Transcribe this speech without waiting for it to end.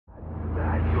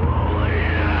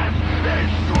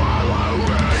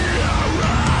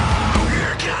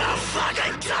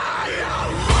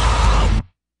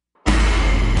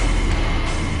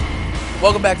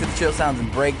Welcome back to the Chill Sounds and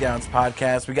Breakdowns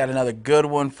podcast. We got another good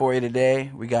one for you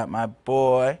today. We got my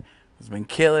boy who's been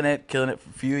killing it for a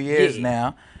few years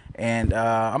now. And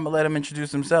I'm going to let him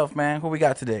introduce himself, man. Who we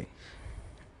got today?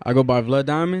 I go by Vlud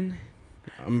Diamond.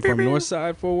 I'm from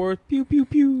Northside, Fort Worth. Pew, pew,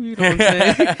 pew. You know what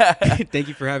I'm saying? Thank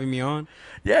you for having me on.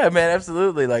 Yeah, man,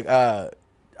 absolutely. Like,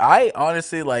 I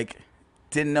honestly, like,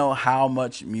 didn't know how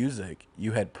much music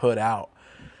you had put out,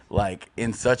 like,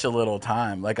 in such a little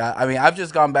time. Like, I mean, I've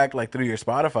just gone back, like, through your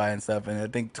Spotify and stuff, and I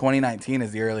think 2019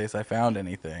 is the earliest I found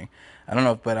anything. I don't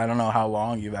know how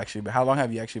long how long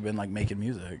have you actually been, like, making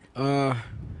music? I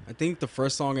think the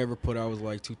first song I ever put out was,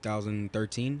 like,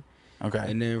 2013. Okay.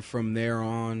 And then from there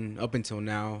on, up until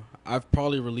now, I've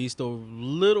probably released a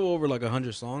little over, like,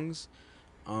 100 songs.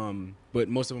 But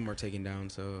most of them are taken down,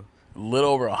 so... Little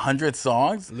over 100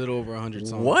 songs? A little over 100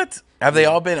 songs. What? Have they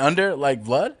all been under, like,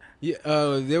 Vlud?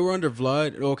 Yeah, they were under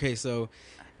Vlud. Okay, so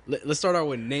let's start out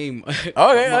with name. Okay,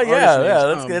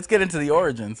 yeah. Let's get into the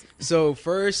origins. So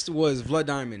first was Vlud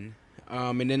Diamond,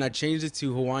 and then I changed it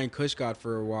to Hawaiian Kush God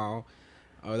for a while.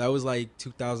 That was like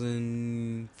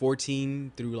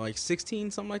 2014 through like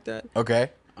 16, something like that.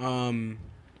 Okay. And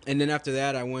then after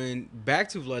that, I went back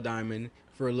to Vlud Diamond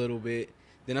for a little bit.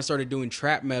 Then I started doing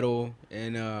trap metal,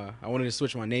 and I wanted to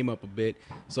switch my name up a bit,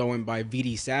 so I went by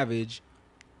VD Savage.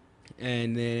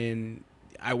 And then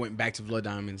I went back to Vlud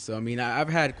Diamond. So, I mean, I've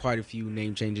had quite a few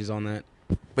name changes on that.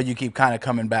 But you keep kind of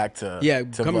coming back to coming Vlud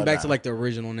back to, Diamond. like, the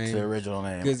original name. The original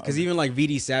name. Because even, like,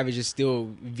 VD Savage is still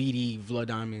VD Vlud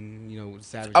Diamond, you know,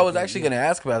 Savage. I was actually going to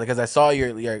ask about it because I saw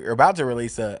you're about to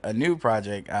release a new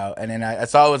project out. And then I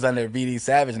saw it was under VD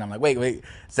Savage. And I'm like, wait.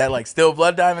 Is that, like, still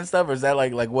Vlud Diamond stuff? Or is that,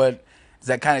 like what... Does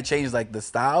that kind of change, like, the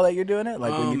style that you're doing it?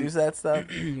 Like, when you do that stuff?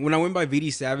 When I went by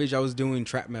VD Savage, I was doing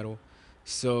trap metal.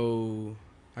 So...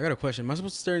 I got a question. Am I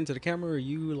supposed to stare into the camera or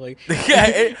you like? Yeah,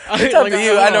 it's up to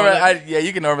you. Yeah,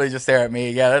 you can normally just stare at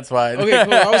me. Yeah, that's fine. Okay,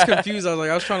 cool. I was confused. I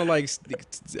was trying to like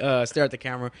stare at the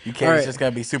camera. You can't. It's just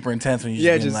gotta be super intense when you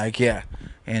just like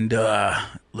and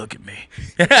look at me.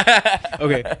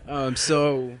 Okay.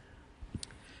 So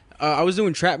I was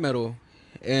doing trap metal,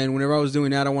 and whenever I was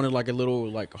doing that, I wanted like a little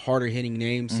like harder hitting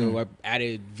name. So I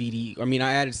added VD. I mean,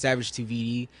 I added Savage to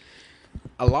VD.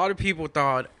 A lot of people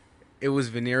thought it was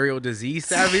venereal disease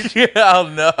Savage.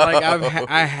 Oh no! Like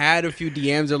I had a few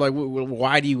DMs. They're like,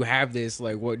 "Why do you have this?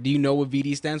 Like, what do you know what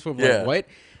VD stands for?" Like, what?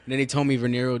 And then they told me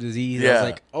venereal disease. I was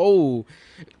like, "Oh,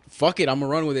 fuck it, I'm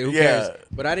gonna run with it. Who cares?"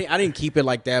 But I didn't keep it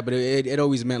like that. But it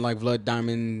always meant like Vlud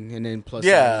Diamond and then plus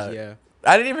Savage,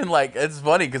 I didn't even like. It's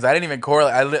funny because I didn't even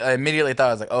correlate. I immediately thought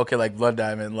I was like, okay, like Vlud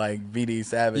Diamond, like VD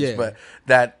Savage, but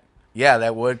that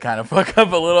would kind of fuck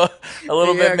up a little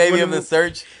bit maybe of the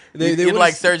search. You'd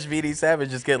like search VD Savage,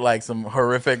 just get like some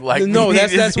horrific like. No,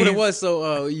 that's what it was.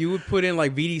 So you would put in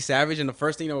like VD Savage, and the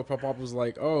first thing that would pop up was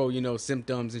like, oh, you know,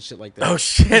 symptoms and shit like that. Oh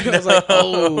shit! I was like,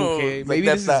 oh, okay, maybe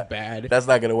this is bad. That's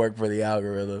not gonna work for the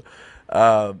algorithm.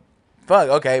 Fuck.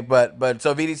 Okay, but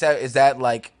so VD Savage, is that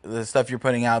like the stuff you're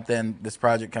putting out? Then this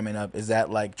project coming up, is that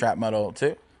like trap metal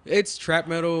too? It's trap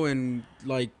metal and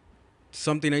like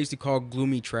something I used to call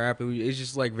gloomy trap. It's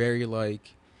just like very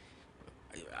like.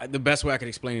 The best way I could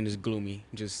explain it is gloomy.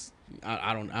 Just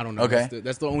I don't know. Okay.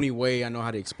 That's the only way I know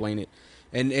how to explain it.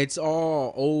 And it's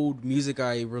all old music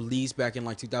I released back in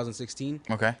like 2016.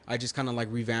 Okay. I just kind of like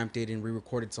revamped it and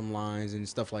re-recorded some lines and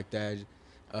stuff like that.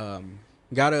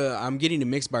 I'm getting the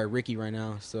mix by Ricky right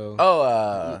now. So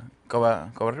go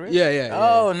yeah.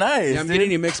 Oh, nice. Yeah, I'm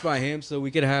getting it mixed by him, so we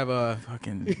could have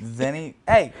fucking Zenny.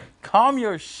 Hey, calm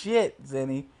your shit,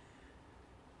 Zenny.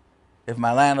 If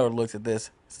my landlord looks at this,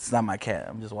 it's not my cat.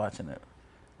 I'm just watching it.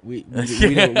 We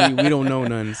don't know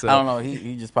none. So I don't know.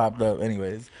 He just popped up,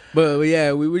 anyways. But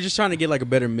yeah, we were just trying to get like a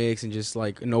better mix and just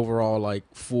like an overall like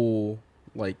full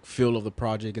like feel of the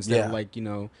project instead of like, you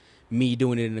know, me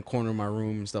doing it in the corner of my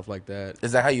room and stuff like that.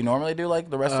 Is that how you normally do like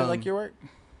the rest of like your work?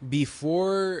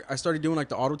 Before I started doing like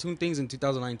the auto-tune things in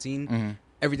 2019,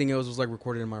 everything else was like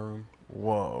recorded in my room.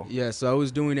 Whoa. Yeah, so I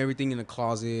was doing everything in the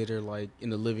closet or like in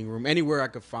the living room. Anywhere I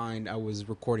could find, I was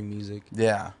recording music.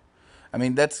 Yeah. I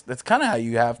mean, that's kind of how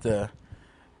you have to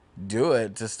do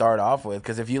it to start off with.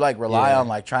 Because if you like rely on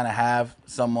like trying to have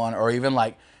someone or even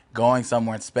like going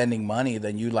somewhere and spending money,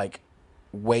 then you like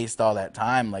waste all that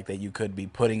time like that you could be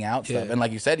putting out stuff. And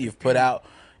like you said, you've put out,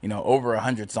 you know, over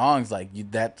 100 songs.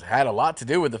 Like that had a lot to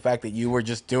do with the fact that you were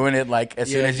just doing it like as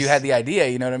soon as you had the idea,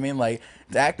 you know what I mean? Like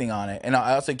acting on it. And it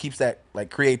also keeps that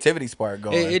like creativity spark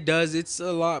going. It does. It's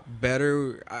a lot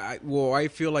better. I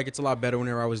feel like it's a lot better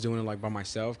whenever I was doing it like by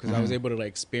myself because I was able to like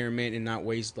experiment and not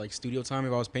waste like studio time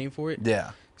if I was paying for it.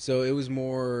 Yeah. So it was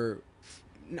more,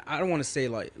 I don't want to say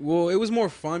like, well, it was more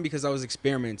fun because I was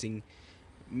experimenting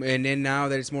And then now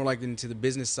that it's more like into the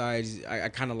business side, I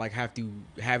kind of like have to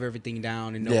have everything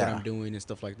down and know what Yeah. I'm doing and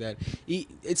stuff like that.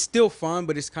 It's still fun,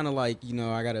 but it's kind of like,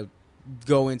 I gotta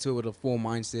go into it with a full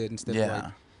mindset instead of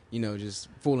like, Yeah. just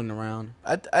fooling around.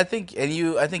 I think,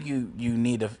 and I think you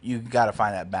need to, you got to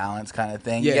find that balance kind of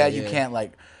thing. Yeah, Yeah, you yeah. can't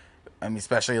like, I mean,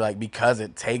 especially like because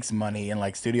it takes money and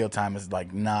like studio time is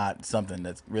like not something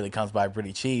that really comes by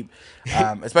pretty cheap.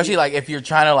 Especially like if you're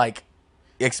trying to like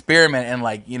experiment and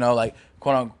like, like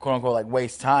quote unquote like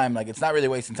waste time. Like it's not really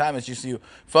wasting time. It's just you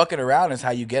fucking around is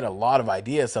how you get a lot of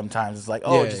ideas. Sometimes it's like,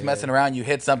 oh, Yeah, just yeah. messing around. You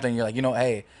hit something. You're like,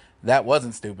 hey, that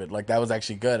wasn't stupid. Like that was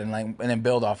actually good, and like and then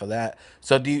build off of that.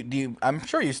 So do you? I'm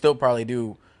sure you still probably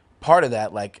do part of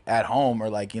that like at home or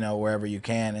like wherever you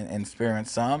can and experiment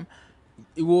some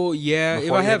Well, yeah. If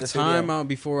before I you hit have the time studio. out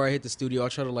before I hit the studio, I'll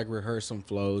try to like rehearse some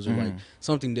flows or like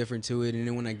something different to it. And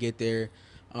then when I get there,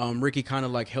 Ricky kind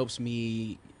of like helps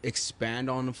me expand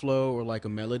on the flow or like a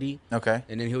melody, Okay.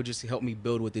 and then he'll just help me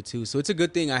build with it too. So it's a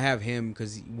good thing I have him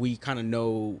because we kind of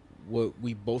know what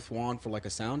we both want for like a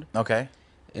sound. Okay.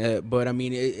 But I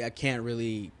mean, I can't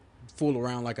really fool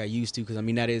around like I used to because I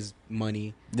mean that is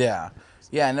money. Yeah.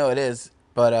 Yeah, I know it is.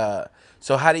 But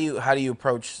so how do you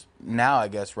approach now, I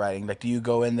guess, writing? Like do you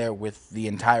go in there with the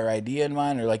entire idea in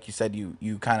mind, or like you said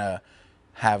you kind of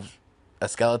have a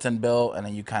skeleton built and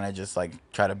then you kind of just like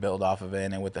try to build off of it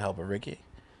and then with the help of Ricky?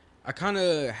 I kind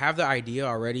of have the idea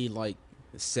already like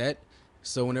set.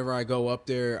 So whenever I go up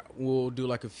there, we'll do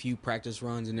like a few practice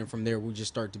runs, and then from there we'll just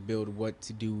start to build what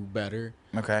to do better,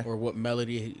 Okay. or what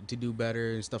melody to do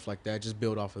better and stuff like that. Just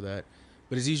build off of that.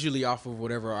 But it's usually off of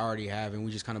whatever I already have, and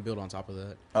we just kind of build on top of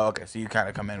that. Oh, okay. So you kind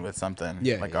of come in with something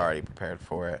Yeah, like yeah. already prepared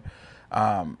for it.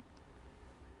 Um,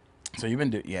 so you've been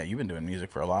doing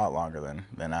music for a lot longer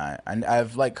than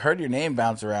I've like heard your name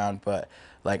bounce around, but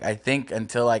like I think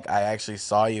until like I actually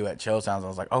saw you at Chill Sounds, I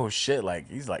was like, oh shit, like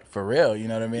he's like for real, you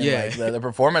know what I mean? Yeah. Like the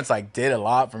performance like did a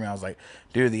lot for me. I was like,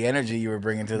 dude, the energy you were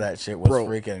bringing to that shit was Bro,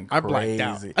 freaking I blacked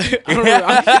out. crazy.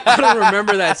 I don't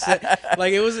remember that set.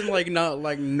 Like it wasn't like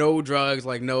no drugs,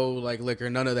 like no like liquor,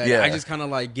 none of that. Yeah. I just kind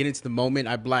of like get into the moment.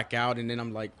 I black out, and then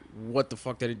I'm like, what the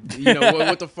fuck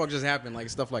what the fuck just happened? Like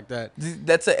stuff like that.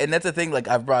 That's a thing like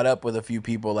I've brought up with a few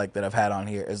people like that I've had on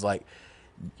here is like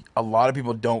a lot of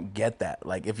people don't get that.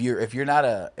 Like if you're not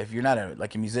a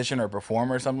like a musician or a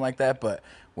performer or something like that, but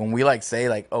when we like say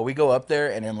like, oh, we go up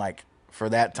there and then like for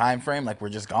that time frame, like we're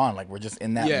just gone, like we're just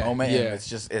in that Yeah, moment, yeah. and it's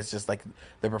just like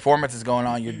the performance is going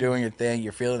on, you're doing your thing,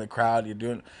 you're feeling the crowd, you're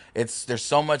doing there's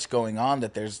so much going on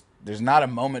that there's not a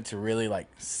moment to really like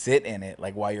sit in it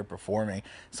like while you're performing.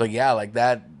 So yeah, like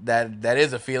that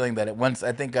is a feeling that once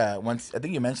I think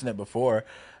you mentioned it before,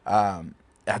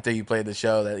 after you played the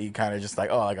show, that you kind of just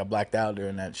like, oh, like I blacked out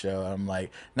during that show. I'm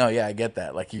like, no, yeah, I get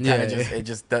that. Like you kind of Yeah.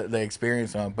 just the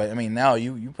experience on. But I mean, now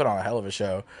you put on a hell of a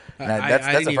show. And that's I that's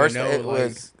didn't the first. even know, It like,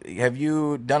 was. Have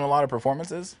you done a lot of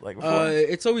performances like before?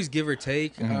 it's always give or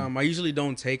take. I usually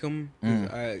don't take them.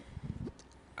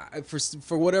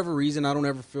 For whatever reason, I don't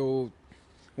ever feel.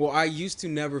 Well, I used to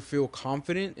never feel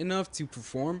confident enough to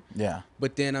perform. Yeah.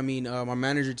 But then, I mean, my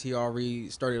manager TRE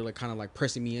started like kind of like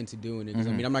pressing me into doing it because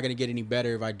I mean, I'm not gonna get any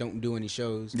better if I don't do any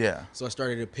shows. Yeah. So I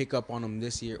started to pick up on them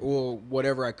this year, or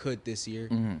whatever I could this year.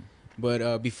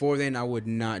 But before then, I would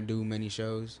not do many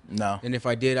shows. No. And if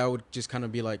I did, I would just kind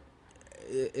of be like,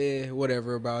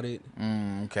 whatever about it.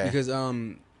 Okay. Because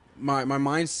my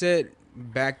mindset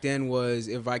back then was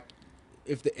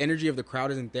if the energy of the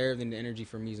crowd isn't there, then the energy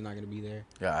for me is not gonna be there.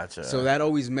 Gotcha. So that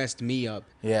always messed me up.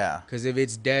 Yeah. Because if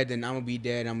it's dead, then I'm gonna be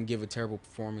dead. I'm gonna give a terrible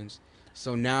performance.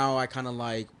 So now I kind of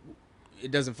like,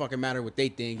 it doesn't fucking matter what they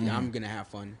think. I'm gonna have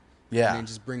fun. Yeah. And then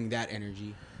just bring that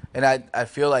energy. And I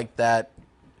feel like that's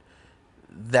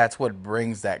what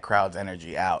brings that crowd's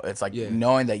energy out. It's like Yeah.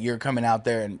 knowing that you're coming out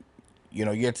there and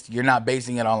you're not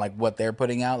basing it on like what they're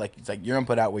putting out. Like it's like you're gonna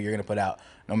put out what you're gonna put out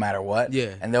no matter what. Yeah.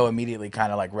 And they'll immediately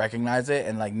kind of like recognize it,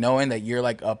 and like knowing that you're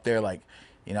like up there like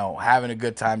having a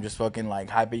good time, just fucking like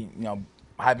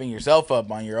hyping yourself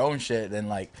up on your own shit. Then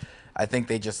like I think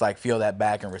they just like feel that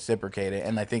back and reciprocate it,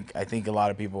 and I think a lot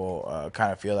of people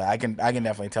kind of feel that. I can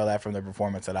definitely tell that from the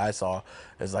performance that I saw.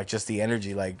 Is like just the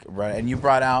energy, like right. And you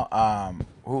brought out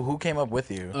who came up with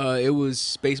you? It was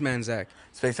Spaceman Zach.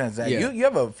 Spaceman Zach. Yeah. You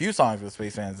have a few songs with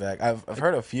Spaceman Zach. I've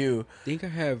heard a few. I think I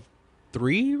have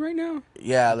 3 right now.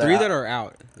 Yeah, 3 that are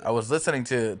out. I was listening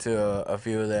to a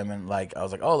few of them, and like I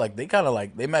was like, oh, like they kind of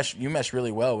like you mesh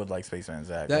really well with like Spaceman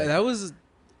Zach. That like, that was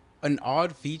an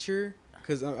odd feature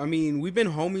because I mean we've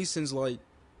been homies since like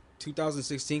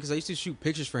 2016 because I used to shoot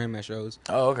pictures for him at shows.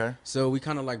 oh, okay. So we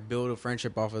kind of like build a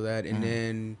friendship off of that, and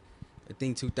then I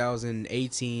think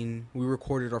 2018, we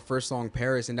recorded our first song,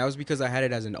 Paris, and that was because I had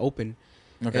it as an open.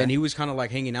 Okay. And he was kind of like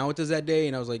hanging out with us that day,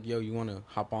 and I was like, "Yo, you want to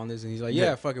hop on this?" And he's like,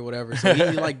 "Yeah, fuck it, whatever." So he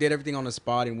like did everything on the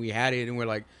spot, and we had it, and we're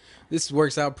like, "This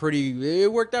works out pretty."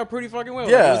 It worked out pretty fucking well.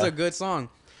 Yeah, Like, it was a good song.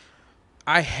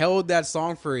 I held that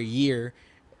song for a year.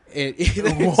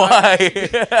 Why?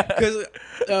 Because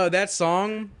that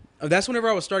song, that's whenever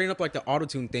I was starting up like the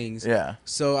auto-tune things. Yeah.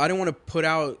 So I didn't want to put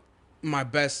out my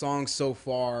best song so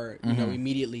far, you know,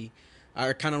 immediately.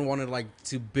 I kind of wanted like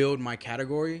to build my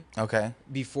category. Okay.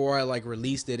 Before I like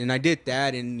released it, and I did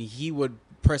that, and he would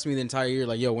press me the entire year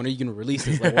like, "Yo, when are you gonna release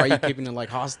this? Like, why are you keeping it like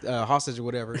hostage or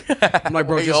whatever?" I'm like,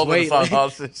 "Bro, just wait." Like,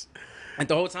 and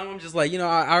the whole time I'm just like, you know,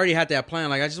 I already had that plan.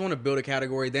 Like, I just want to build a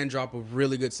category, then drop a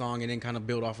really good song, and then kind of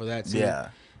build off of that too. Yeah.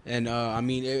 And I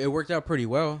mean, it worked out pretty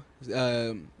well.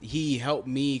 He helped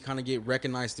me kind of get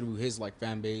recognized through his like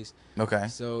fan base. Okay.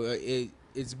 So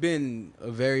it's been a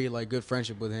very like good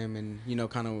friendship with him, and you know,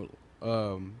 kind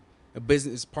of a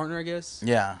business partner, I guess.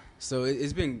 Yeah. So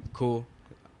it's been cool.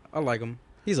 I like him.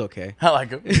 He's okay. I like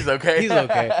him. He's okay. He's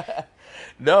okay.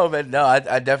 No, but no,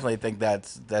 I definitely think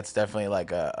that's definitely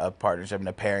like a partnership and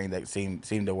a pairing that seemed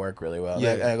to work really well.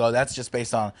 Yeah. That's just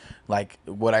based on like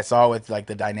what I saw with like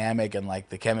the dynamic and like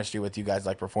the chemistry with you guys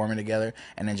like performing together,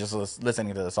 and then just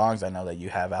listening to the songs I know that you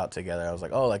have out together. I was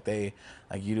like, oh, like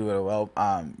you do it well.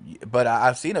 But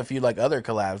I've seen a few like other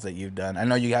collabs that you've done. I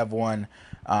know you have one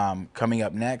coming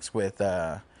up next with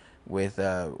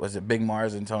was it Big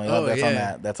Mars and Tony Love?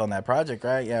 That's on that project,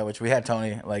 right? Yeah, which we had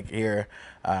Tony like here.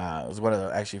 It was one of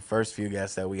the actually first few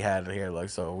guests that we had here, like,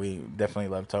 so we definitely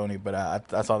love Tony. But I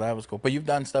thought that was cool. But you've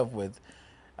done stuff with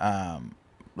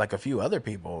like a few other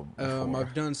people before.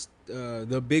 I've done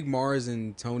the Big Mars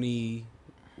and Tony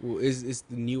is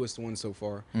the newest one so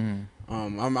far.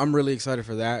 I'm really excited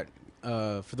for that.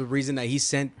 For the reason that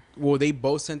they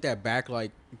both sent that back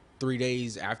like 3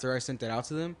 days after I sent that out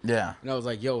to them. Yeah. And I was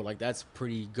like, yo, like, that's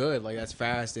pretty good. Like, that's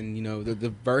fast. And, you know,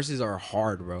 the verses are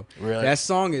hard, bro. Really? That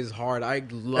song is hard. I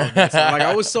love that song. Like,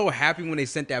 I was so happy when they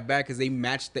sent that back because they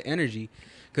matched the energy.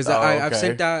 Because I've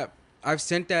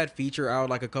sent that feature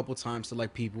out, like, a couple times to,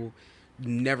 like, people.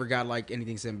 Never got, like,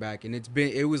 anything sent back. And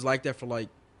it was like that for, like,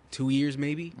 2 years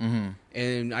maybe.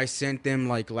 And I sent them,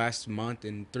 like, last month.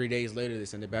 And 3 days later, they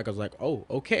sent it back. I was like, oh,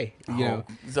 okay. You know,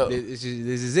 so this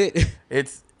is it.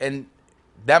 And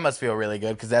that must feel really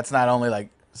good because that's not only like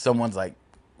someone's like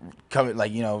coming,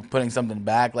 like, you know, putting something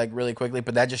back like really quickly,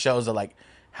 but that just shows that like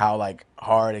how like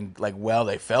hard and like well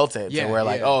they felt it. Yeah, so we're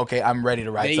like, oh, okay, I'm ready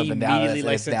to write something down. They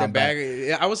immediately like sent down it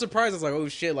back. I was surprised. I was like, oh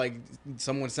shit, like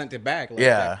someone sent it back like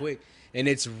that quick. And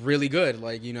it's really good.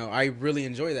 Like, you know, I really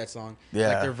enjoy that song. Yeah.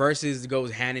 Like their verses goes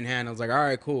hand in hand. I was like, all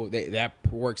right, cool. That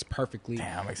works perfectly.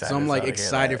 Damn, I'm excited. So I'm like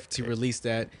excited to release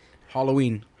that.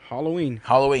 Halloween.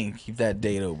 Keep that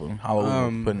date open.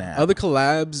 Halloween. Putting that. Other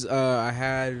collabs I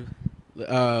had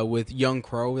with Young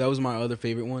Crow. That was my other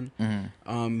favorite one.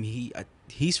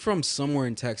 He's from somewhere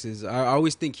in Texas. I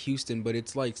always think Houston, but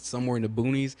it's like somewhere in the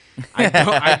boonies.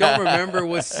 I don't remember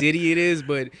what city it is,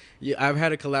 but yeah, I've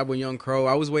had a collab with Young Crow.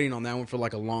 I was waiting on that one for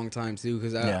like a long time too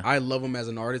because I love him as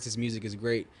an artist. His music is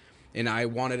great, and I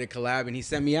wanted a collab, and he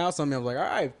sent me out something. I was like, all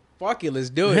right, fuck it, let's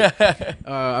do it.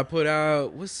 I put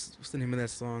out what's the name of that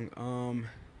song?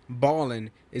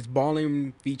 Ballin'. It's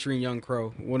Ballin' featuring Young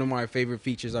Crow. One of my favorite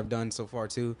features I've done so far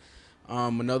too.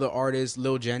 Another artist,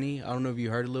 Lil Jenny. I don't know if you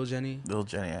heard of Lil Jenny. Lil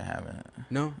Jenny, I haven't.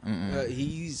 No,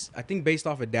 he's I think based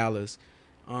off of Dallas.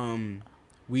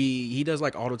 He does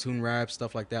like auto-tune rap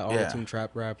stuff like that, auto-tune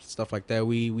trap rap stuff like that.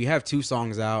 We have 2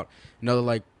 songs out. Another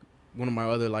like one of my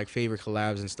other like favorite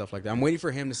collabs and stuff like that. I'm waiting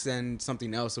for him to send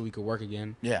something else so we could work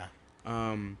again. Yeah.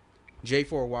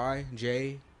 J4Y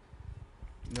J.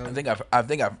 No? I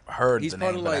think I've heard. He's the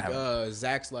part name, of like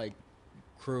Zach's like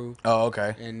crew. Oh,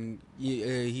 okay. And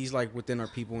he's like within our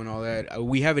people and all that.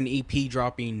 We have an EP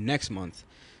dropping next month,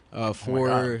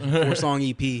 4-song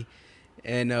EP,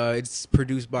 and it's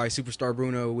produced by Superstar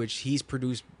Bruno, which he's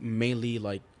produced mainly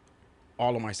like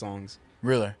all of my songs.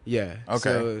 Really? Yeah. Okay.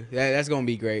 So that's gonna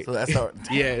be great. So that's our,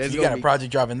 yeah. That's so you got a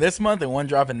project dropping this month and one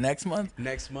dropping next month.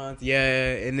 Next month,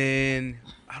 yeah. And then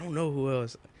I don't know who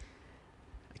else.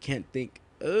 I can't think.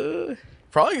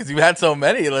 Probably because you've had so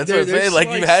many. Let's just say, like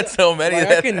you've had so many. Like,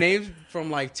 I can name from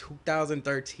like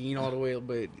 2013 all the way,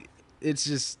 but it's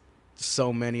just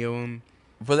so many of them.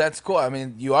 But that's cool. I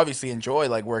mean, you obviously enjoy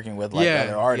like working with like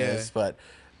other artists, but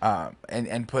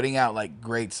and putting out like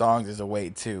great songs is a way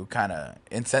to kind of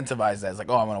incentivize that. It's like,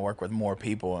 oh, I want to work with more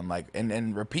people and like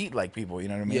and repeat like people. You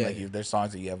know what I mean? Yeah. Like there's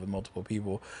songs that you have with multiple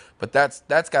people, but that's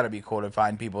got to be cool to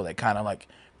find people that kind of like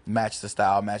match the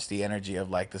style, match the energy of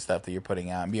like the stuff that you're putting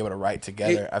out, and be able to write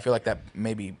together. I feel like that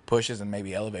maybe pushes and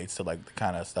maybe elevates to like the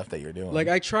kind of stuff that you're doing. Like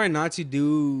I try not to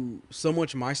do so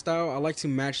much my style. I like to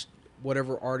match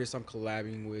whatever artist I'm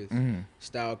collabing with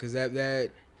style, because that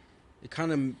it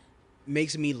kind of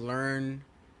makes me learn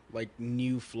like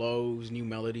new flows, new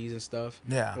melodies and stuff.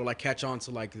 Yeah. Or like catch on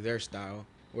to like their style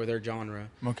or their genre.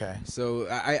 Okay. So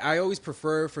I always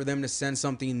prefer for them to send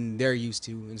something they're used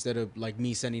to instead of like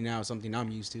me sending out something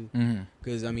I'm used to.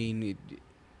 Because I mean,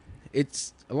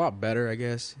 it's a lot better, I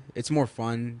guess. It's more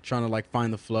fun trying to like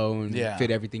find the flow and fit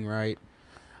everything right.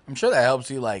 I'm sure that helps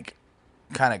you like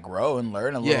kind of grow and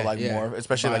learn a little more,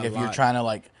 especially like if you're trying to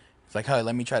like, it's like, hey,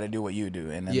 let me try to do what you do,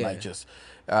 and then like just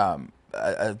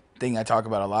a thing I talk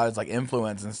about a lot is like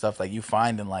influence and stuff like you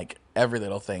find in like every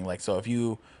little thing. Like, so if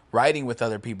you writing with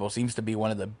other people seems to be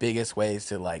one of the biggest ways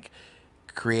to like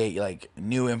create like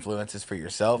new influences for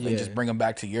yourself and just bring them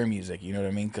back to your music. You know what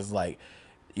I mean? Because like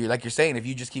you're saying, if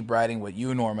you just keep writing what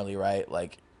you normally write,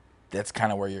 like that's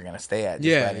kind of where you're gonna stay at.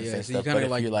 Just So you kind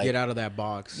of like get out of that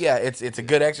box. Yeah, it's a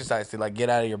good exercise to like get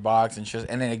out of your box and just,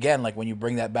 and then again, like when you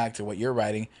bring that back to what you're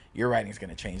writing is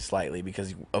gonna change slightly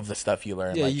because of the stuff you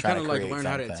learn. Yeah, like, you kind of like learn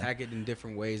how to attack it in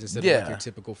different ways instead of like your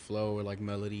typical flow or like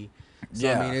melody.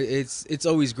 So I mean, it's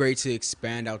always great to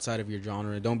expand outside of your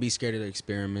genre. Don't be scared to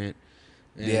experiment.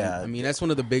 And, I mean, that's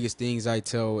one of the biggest things I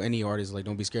tell any artist. Like,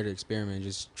 don't be scared to experiment.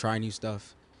 Just try new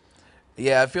stuff.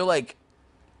 Yeah, I feel like,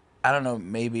 I don't know,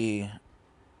 maybe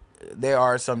there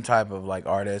are some type of like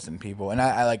artists and people, and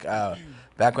I like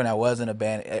back when I was in a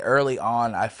band early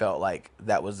on, I felt like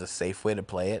that was a safe way to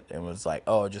play it. It was like,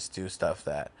 oh, just do stuff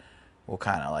that will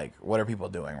kind of like, what are people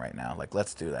doing right now? Like,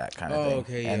 let's do that kind of thing.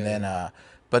 Okay, and then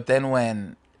but then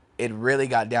when it really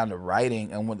got down to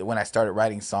writing, and when I started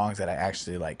writing songs that I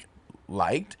actually like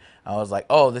liked, I was like,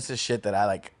 oh, this is shit that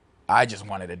I just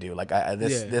wanted to do. Like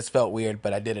this felt weird,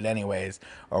 but I did it anyways.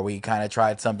 Or we kind of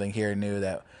tried something here new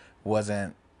that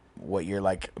wasn't what your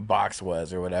like box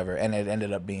was or whatever, and it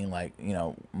ended up being like, you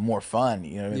know, more fun.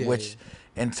 You know what I mean? Which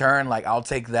in turn, like, I'll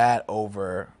take that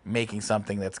over making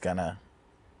something that's gonna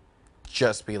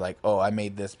just be like, oh, I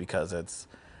made this because it's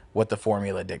what the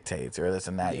formula dictates or this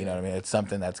and that. You know what I mean? It's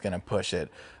something that's gonna push it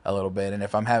a little bit, and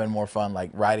if I'm having more fun like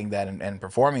writing that and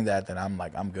performing that, then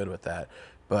I'm good with that.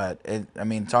 But I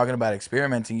mean, talking about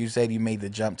experimenting, you said you made the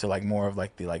jump to like more of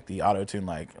like the auto tune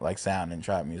like sound and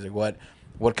trap music.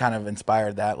 What kind of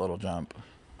inspired that little jump?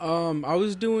 I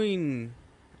was doing,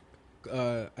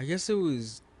 I guess it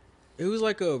was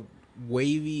like a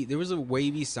wavy. There was a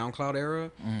wavy SoundCloud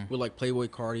era with like Playboy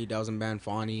Cardi, Thousand Band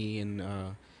Fani,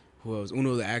 and who else?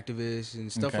 Uno the Activist and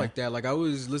stuff like that. Like I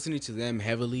was listening to them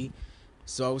heavily,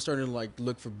 so I was starting to like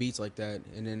look for beats like that,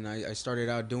 and then I started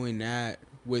out doing that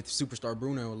with Superstar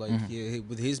Bruno, like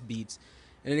with his beats,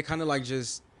 and then it kind of like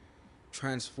just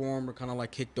transformed or kind of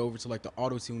like kicked over to like the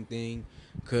auto-tune thing,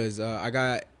 because I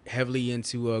got heavily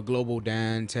into Global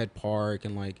Dan, Ted Park,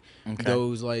 and like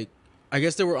those, like, I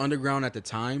guess they were underground at the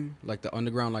time, like the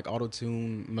underground like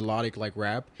auto-tune melodic like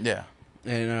rap.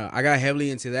 And I got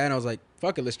heavily into that, and I was like,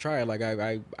 fuck it, let's try it. Like,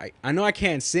 I know I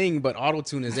can't sing, but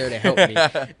auto-tune is there to help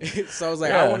me. So I was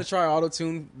like, I want to try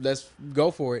auto-tune. Let's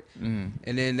go for it. And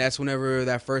then that's whenever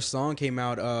that first song came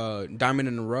out, Diamond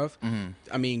in the Rough.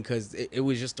 I mean, because it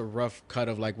was just a rough cut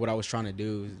of, like, what I was trying to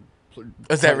do.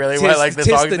 Is that really what, like, the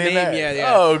song's the name?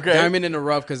 Yeah. Oh, okay. Diamond in the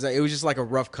Rough, because it was just, like, a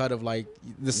rough cut of, like,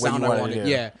 the sound I wanted.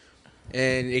 Yeah.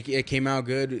 And it came out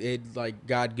good. It like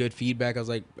got good feedback. I was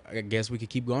like, I guess we could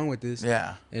keep going with this.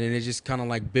 Yeah. And then it just kind of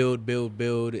like build,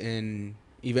 and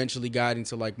eventually got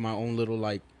into like my own little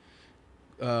like,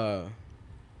 what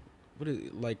is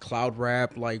it, like cloud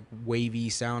rap, like wavy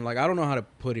sound. Like I don't know how to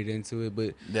put it into it,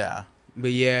 but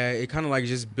yeah, it kind of like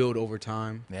just built over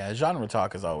time. Yeah, genre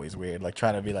talk is always weird. Like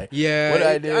trying to be like, what do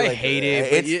I do? I like, hate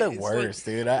it. It's the worst,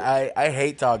 like, dude. I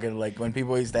hate talking. Like when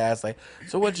people used to ask, like,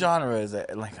 so what genre is it?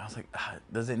 And like I was like,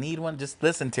 does it need one? Just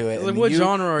listen to it. Like, what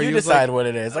genre are you? You decide what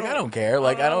it is. Like I don't care.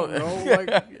 Like I don't know.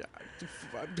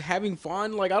 Like having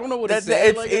fun. Like I don't know what to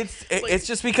say. It's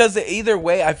just because either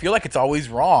way, I feel like it's always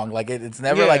wrong. Like it's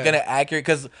never like gonna accurate.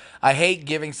 Because I hate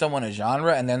giving someone a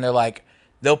genre and then they're like,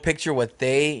 they'll picture what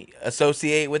they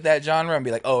associate with that genre and be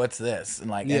like, oh, it's this,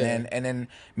 and like, and then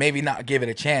maybe not give it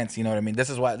a chance. You know what I mean?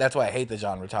 That's why I hate the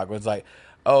genre talk. Where it's like,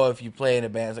 oh, if you play in a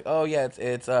band, it's like, oh yeah,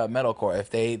 it's metalcore.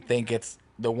 If they think it's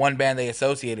the one band they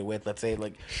associated with, let's say,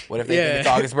 like, what if they think it's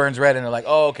August Burns Red, and they're like,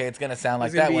 oh, okay, it's gonna sound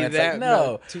like that. When it's like,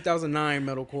 no, 2009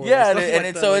 metalcore. Yeah,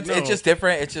 and so it's just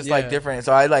different. It's just like different.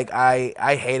 So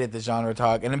I hated the genre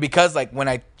talk, and then because like when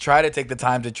I try to take the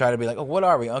time to try to be like, oh, what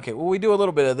are we? Okay, well, we do a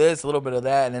little bit of this, a little bit of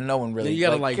that, and then no one really. Then you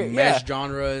gotta like mesh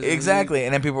genres. Exactly,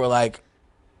 and then people were like,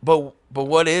 but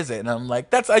what is it? And I'm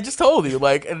like, I just told you,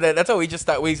 like, and that's how we just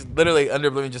thought. We literally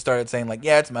underbelieving just started saying like,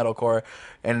 yeah, it's metalcore,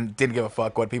 and didn't give a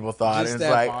fuck what people thought. Just And it's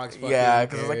that like, box. yeah, Fucking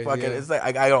because it's like, cares, fuck it. yeah. It's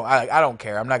like I don't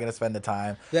care. I'm not gonna spend the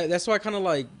time. That's why I kind of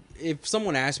like if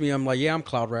someone asks me, I'm like, yeah, I'm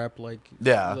cloud rap.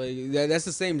 Yeah. That's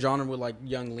the same genre with like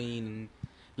Young Lean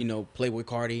and Playboy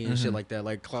Cardi and shit like that.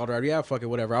 Like cloud rap, yeah, fuck it,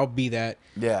 whatever. I'll be that.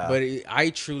 Yeah. But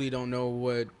I truly don't know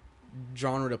what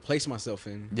genre to place myself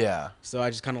in. Yeah. So I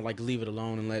just kind of like leave it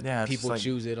alone and let people like,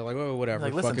 choose it. I'm like, oh, whatever.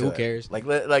 like, Fuck it, who cares?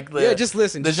 Yeah, just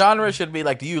listen. The genre should be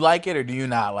like, do you like it or do you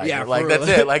not like it? Like that's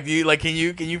it. Like, do you like? Can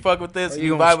you fuck with this? Are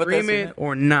you vibe gonna with stream this it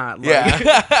or not? Like,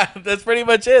 yeah, that's pretty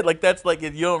much it. Like that's like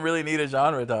you don't really need a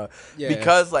genre though,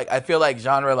 because like I feel like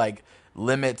genre like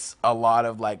limits a lot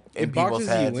of like in people's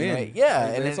heads. Yeah,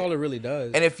 and that's all it really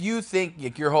does. And if you think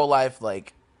like your whole life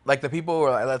like the people who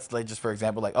are like, let's like just for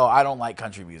example like, oh, I don't like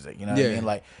country music, you know what I mean,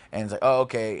 like, and it's like, oh,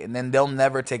 okay, and then they'll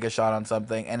never take a shot on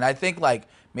something. And I think like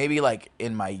maybe like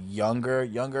in my younger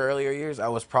earlier years I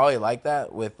was probably like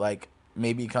that with like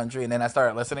maybe country, and then I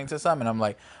started listening to some and I'm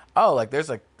like, oh, like there's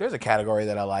a category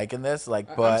that I like in this,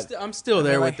 like, but I'm still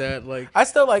there like, with that. Like I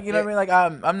still like, you know what I mean,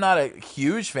 like I'm not a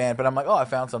huge fan, but I'm like, oh, I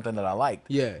found something that I liked.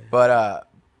 Yeah. But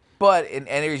in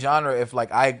any genre, if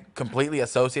like I completely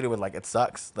associate it with like it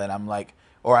sucks, then I'm like,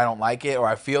 or I don't like it, or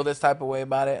I feel this type of way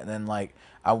about it, and then like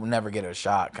I will never get a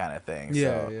shot, kind of thing.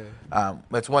 Yeah, so, yeah.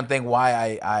 That's one thing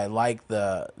why I like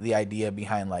the idea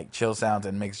behind like chill sounds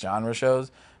and mixed genre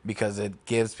shows, because it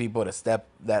gives people to step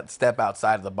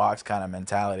outside of the box kind of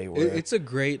mentality. Where it's a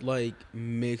great like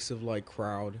mix of like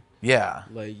crowd. Yeah.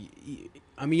 Like,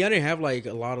 I mean, y'all didn't have like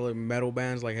a lot of like, metal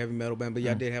bands, like heavy metal band, but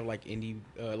y'all did have like indie,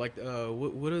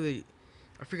 what are they?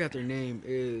 I forgot their name.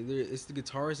 It's the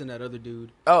guitarist and that other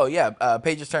dude. Oh yeah,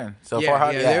 Page's Turn. So yeah, far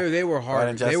hard. Yeah, they were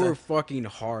hard. They were fucking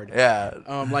hard. Yeah.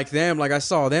 Like them, like I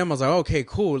saw them, I was like, okay,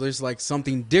 cool. There's like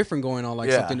something different going on,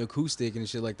 like something acoustic and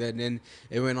shit like that. And then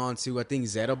it went on to I think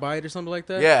Zettabyte or something like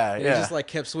that. Yeah, and it just like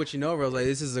kept switching over. I was like,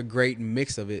 this is a great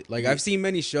mix of it. Like I've seen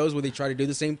many shows where they try to do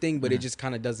the same thing, but it just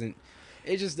kind of doesn't.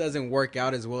 It just doesn't work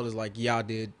out as well as like y'all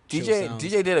did. DJ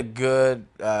did a good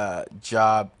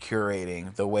job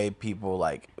curating the way people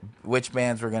like which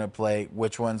bands were gonna play,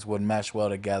 which ones would mesh well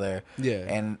together.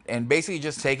 Yeah. And basically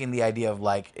just taking the idea of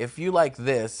like, if you like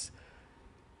this,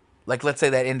 like let's say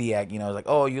that indie act, like,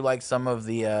 oh, you like some of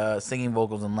the singing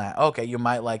vocals in that. Okay, you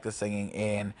might like the singing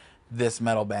in this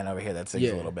metal band over here that sings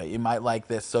a little bit. You might like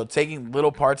this. So taking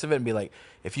little parts of it and be like,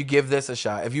 if you give this a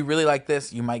shot, if you really like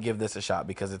this, you might give this a shot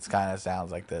because it's kind of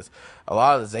sounds like this. A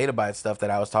lot of the Zettabyte stuff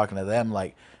that I was talking to them,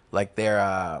 like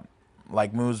their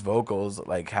like Moo's vocals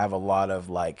like have a lot of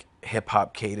like hip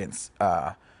hop cadence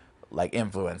like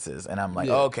influences, and I'm like,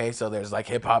 oh, okay, so there's like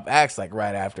hip hop acts like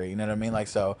right after, you know what I mean? Like,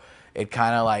 so it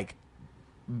kind of like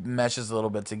meshes a little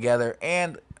bit together.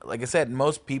 And like I said,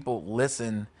 most people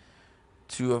listen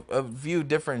to a few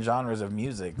different genres of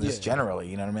music just generally,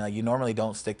 you know what I mean? Like you normally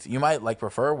don't stick to, you might like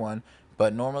prefer one,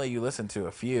 but normally you listen to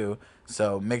a few.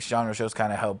 So mixed genre shows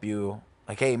kind of help you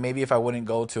like, hey, maybe if I wouldn't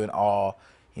go to an all,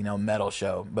 metal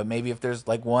show, but maybe if there's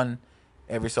like one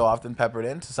every so often peppered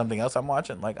into something else I'm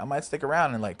watching, like I might stick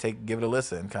around and like give it a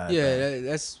listen kind of thing.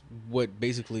 That's what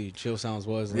basically Chill Sounds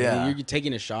was. Like, Yeah. You're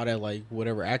taking a shot at like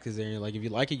whatever act is there. And you're like, if you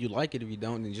like it, you like it. If you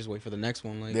don't, then just wait for the next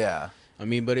one. Like, Yeah. I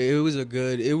mean, but it was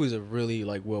a really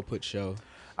like well put show.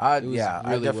 I Really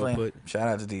definitely well put. shout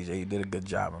out to DJ. You did a good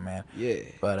job, my man. Yeah.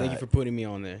 But Thank you for putting me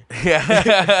on there.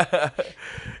 Yeah.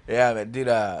 Yeah, but dude,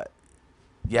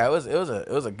 yeah, it was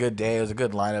a good day. It was a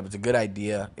good lineup. It's a good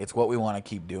idea. It's what we want to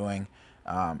keep doing.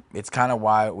 It's kind of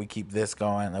why we keep this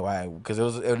going, like because it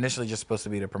was initially just supposed to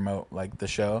be to promote like the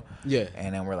show. Yeah.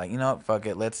 And then we're like, what, fuck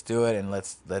it, let's do it, and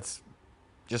let's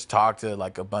just talk to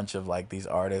like a bunch of like these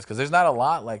artists, because there's not a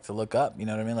lot like to look up. You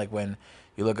know what I mean? Like when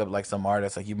you look up like some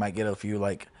artists, like you might get a few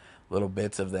like little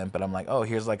bits of them, but I'm like, oh,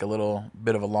 here's like a little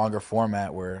bit of a longer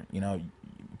format where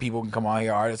people can come on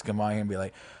here, artists come on here and be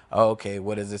like, oh, okay,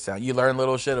 what does this sound? You learn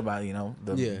little shit about,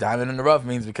 the diamond in the rough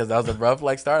means because that was the rough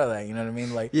like start of that. You know what I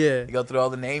mean? Like, yeah, you go through all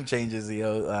the name changes,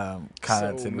 kind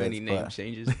of so many name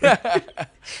changes.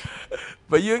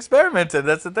 But you experimented.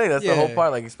 That's the thing. That's the whole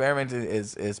part. Like experimenting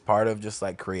is part of just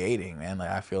like creating, man.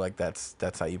 Like I feel like that's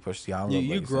how you push the envelope.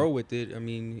 You grow with it. I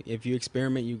mean, if you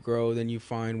experiment, you grow. Then you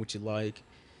find what you like.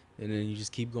 And then you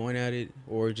just keep going at it,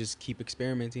 or just keep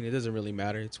experimenting. It doesn't really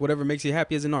matter. It's whatever makes you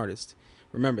happy as an artist.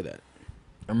 Remember that.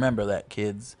 Remember that,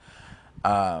 kids.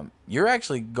 You're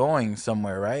actually going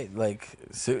somewhere, right? Like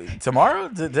tomorrow,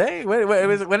 today? When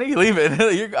are you leaving?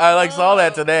 I saw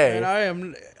that today.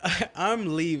 And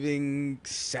I'm leaving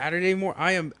Saturday morning.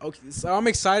 I am okay. So I'm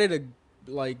excited to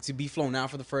like to be flown out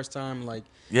for the first time, like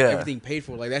Yeah. everything paid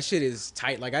for. Like that shit is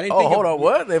tight. Like I didn't. Oh, hold on,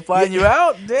 what? They flying you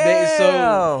out? Damn.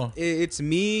 So it's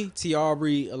me, T.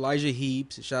 Aubrey, Elijah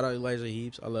Heaps. Shout out Elijah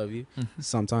Heaps. I love you.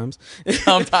 Sometimes.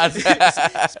 Sometimes.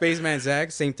 Spaceman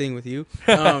Zach. Same thing with you.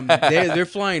 They're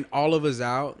flying all of us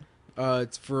out.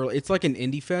 It's like an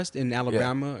indie fest in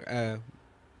Alabama.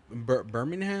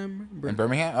 Birmingham. In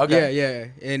Birmingham? Okay. Yeah.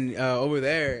 And over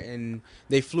there, and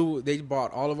they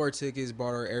bought all of our tickets,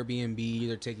 bought our Airbnb,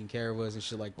 they're taking care of us and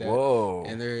shit like that. Whoa.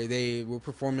 And they were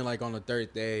performing like on the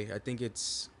third day. I think it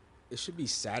should be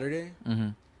Saturday.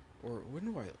 Or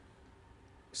when do I?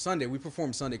 Sunday. We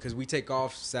perform Sunday because we take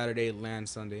off Saturday, land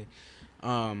Sunday.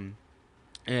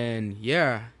 And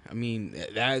yeah, I mean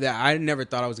that I never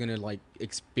thought I was gonna like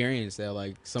experience that.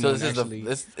 Like someone so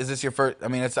is this your first? I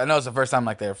mean, I know it's the first time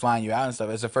like they're flying you out and stuff.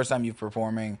 It's the first time you're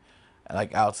performing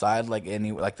like outside, like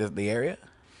any like the area.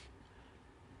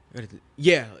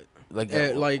 Yeah, like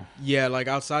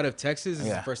outside of Texas is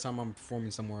the first time I'm performing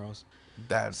somewhere else.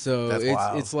 That's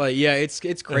wild. It's like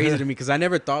it's crazy to me because I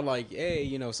never thought like, hey,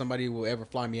 you know, somebody will ever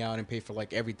fly me out and pay for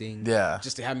like everything,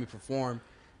 just to have me perform.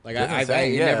 Like it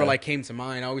never like came to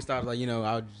mind. I always thought like, you know,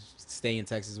 I'll just stay in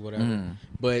Texas, whatever.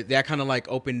 But that kind of like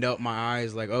opened up my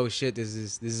eyes. Like, oh shit, this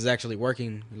is actually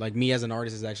working. Like me as an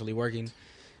artist is actually working.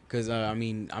 Because I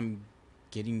mean, I'm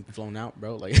getting flown out,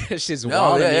 bro. Like that shit's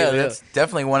wild. Yeah. That's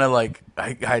definitely one of like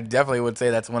I definitely would say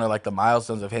that's one of like the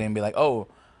milestones of hitting and be like, oh,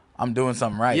 I'm doing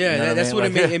something right. Yeah, you know that's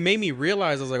what like, it made me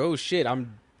realize. I was like, oh shit,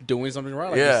 I'm doing something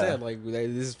right. Like you said, like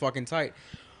this is fucking tight.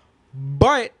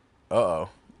 But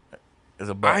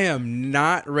I am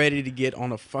not ready to get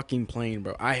on a fucking plane,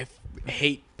 bro. I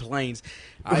hate planes.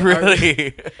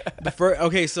 Really?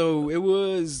 Okay, so it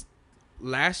was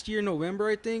last year, November,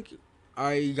 I think.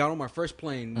 I got on my first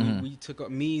plane. We took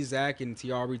up, me, Zach, and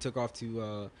T. Aubrey took off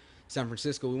to San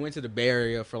Francisco. We went to the Bay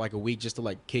Area for like a week just to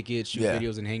like kick it, shoot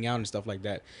videos, and hang out and stuff like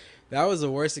that. That was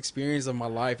the worst experience of my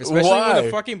life, especially when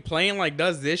the fucking plane like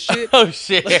does this shit. Oh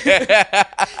shit!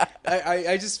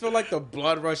 I just feel like the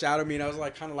blood rush out of me, and I was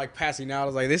like kind of like passing out. I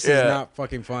was like, this is not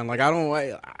fucking fun. Like I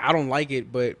don't like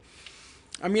it, but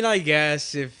I mean, I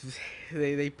guess if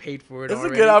they paid for it, it's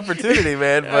already a good opportunity,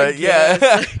 man. But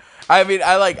yeah, I mean,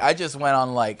 I just went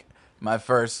on like my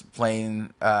first plane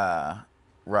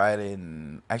ride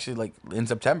in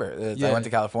September. I went to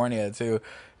California to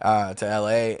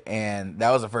LA, and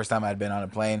that was the first time I'd been on a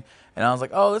plane, and I was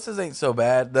like, oh, this ain't so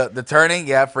bad. The turning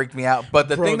freaked me out, but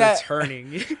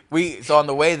turning so on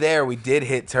the way there we did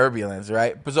hit turbulence,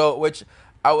 right? So which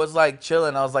I was like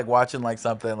chilling, I was like watching like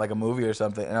something like a movie or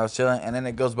something, and I was chilling, and then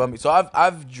it goes bumpy. So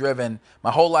I've driven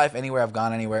my whole life, anywhere I've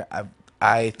gone anywhere,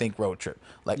 I think road trip.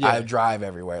 Like I drive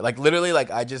everywhere. Like literally,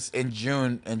 like I just in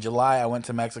July I went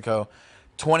to Mexico.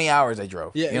 20 hours I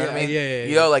drove. You know what I mean? Yeah.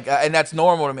 You know, like, and that's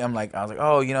normal to me. I was like,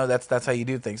 oh, you know, that's how you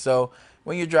do things. So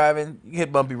when you're driving, you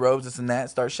hit bumpy roads, this and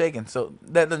that, start shaking. So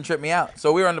that doesn't trip me out.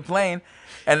 So we were on the plane,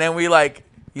 and then we like,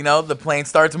 you know, the plane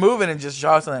starts moving and just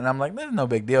shocks, and I'm like, there's no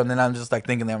big deal. And then I'm just like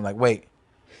thinking there, I'm like, wait.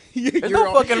 There's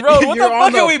no fucking road. What the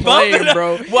fuck are we bumping,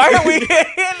 bro? Why are we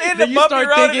in the bumpy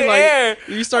road in the air?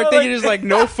 You start thinking there's like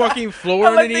no fucking floor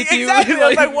underneath you. Exactly. I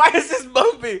was like, why is this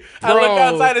bumpy? I look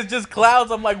outside, it's just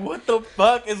clouds. I'm like, what the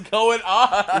fuck is going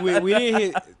on? We didn't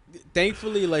hit.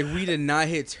 Thankfully, like we did not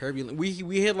hit turbulence.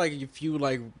 We hit like a few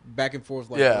like back and forth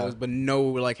rows, but no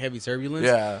like heavy turbulence.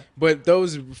 Yeah. But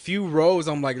those few rows,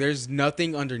 I'm like, there's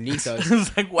nothing underneath us.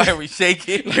 It's like, why are we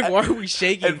shaking? Like, why are we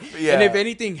shaking? And if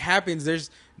anything happens, there's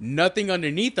nothing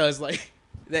underneath us. Like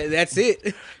that's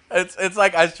it. It's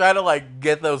like I try to like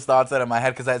get those thoughts out of my head,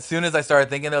 because as soon as I started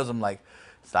thinking those, I'm like,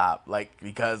 stop, like,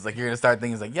 because like you're gonna start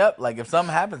thinking, like, yep, like if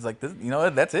something happens like this, you know,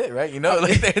 that's it, right? You know,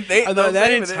 like they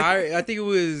I think it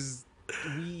was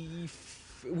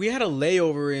we had a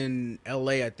layover in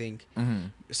LA, I think.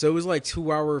 So it was like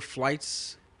 2-hour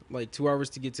flights, like 2 hours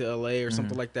to get to LA or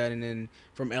something like that, and then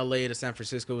from LA to San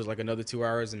Francisco was like another 2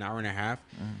 hours, an hour and a half.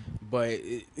 But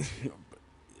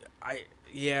I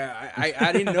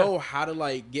didn't know how to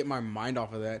like get my mind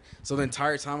off of that. So the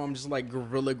entire time I'm just like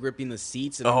gorilla gripping the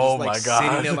seats, and I'm just like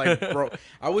sitting there like, bro,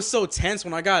 I was so tense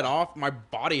when I got off, my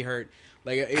body hurt.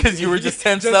 Like because you were just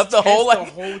tensed up the whole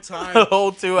time, the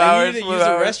whole 2 hours. I needed to use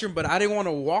the restroom, but I didn't want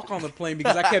to walk on the plane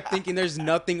because I kept thinking there's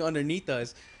nothing underneath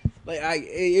us. Like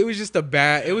it was just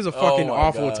it was a fucking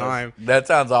awful time. That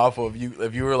sounds awful.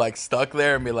 If you were like stuck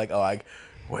there and be like, oh,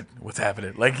 what's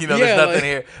happening? Like, you know, there's nothing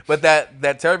here. But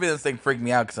that turbulence thing freaked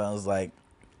me out, because I was like,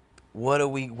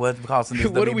 what's causing this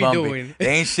to What be are we bumpy? doing? There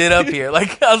ain't shit up here.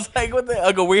 Like, I was like, what the,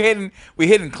 I go, we're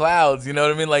hitting clouds, you know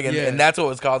what I mean? Like, Yeah. and that's what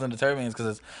was causing the turbulence,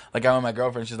 because it's like, I'm with my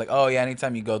girlfriend, she's like, oh yeah,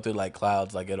 anytime you go through like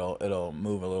clouds, like it'll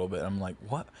move a little bit. I'm like,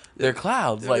 what? They're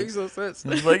clouds. That Like, makes no sense. I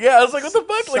was like, yeah, I was like, what the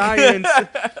fuck? Like, Science.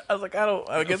 I was like,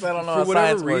 I guess I don't know For how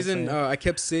whatever science reason, works. I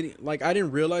kept sitting. Like I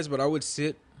didn't realize, but I would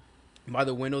sit by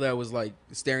the window that was like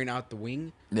staring out the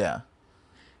wing. Yeah.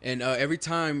 And every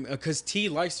time, because T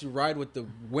likes to ride with the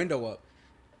window up.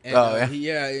 And,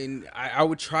 and I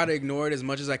would try to ignore it as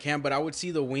much as I can, but I would see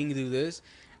the wing do this,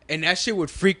 and that shit would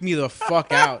freak me the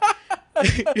fuck out.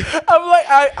 I'm like,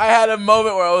 I had a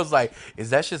moment where I was like,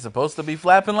 is that shit supposed to be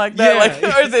flapping like that? Yeah.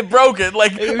 Like, or is it broken?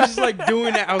 Like, It was just like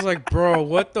doing that. I was like, bro,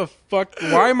 what the fuck?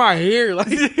 Why am I here? Like,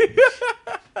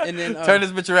 and then turn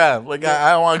this bitch around. Like,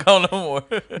 I don't want to go no more.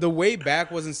 the way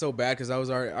back wasn't so bad because I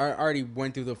already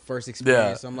went through the first experience.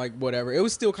 Yeah. So I'm like, whatever. It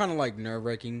was still kind of like nerve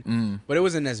wracking, but it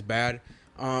wasn't as bad.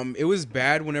 It was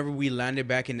bad whenever we landed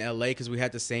back in LA because we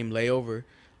had the same layover.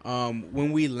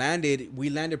 When we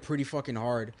landed pretty fucking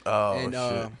hard. Oh, and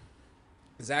shit.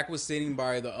 Zach was sitting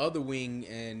by the other wing,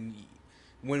 and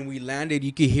when we landed,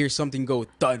 you could hear something go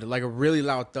thud, like a really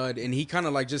loud thud, and he kind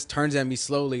of like just turns at me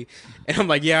slowly, and I'm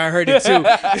like, yeah, I heard it too.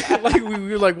 Like we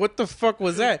were like, what the fuck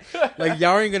was that? Like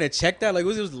y'all ain't gonna check that? Like it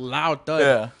was loud thud.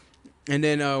 Yeah. And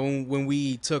then when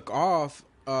we took off,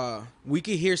 we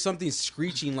could hear something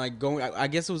screeching, like going. I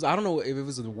guess it was, I don't know if it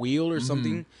was a wheel or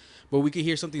something, but we could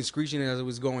hear something screeching as it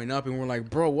was going up, and we're like,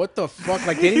 bro, what the fuck?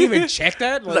 Like they didn't even check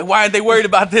that. Like, why aren't they worried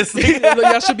about this? Like,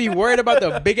 y'all should be worried about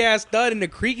the big ass thud and the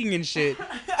creaking and shit.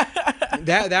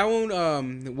 That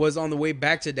one was on the way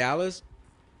back to Dallas,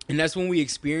 and that's when we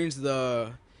experienced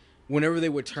whenever they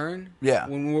would turn. Yeah.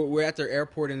 When we're at their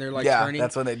airport and they're like Yeah, turning.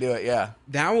 that's when they do it. Yeah.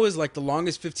 That was like the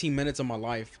longest 15 minutes of my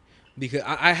life. Because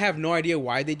I have no idea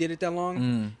why they did it that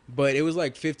long, but it was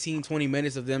like 15, 20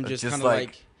 minutes of them just kind of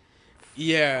like,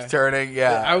 yeah. Turning,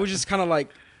 yeah. I was just kind of like,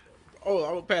 oh,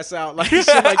 I'm going to pass out. Like, shit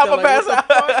like I'm that. gonna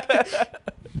Like, pass out.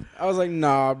 I was like,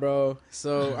 nah, bro.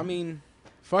 So, I mean,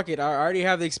 fuck it. I already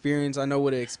have the experience. I know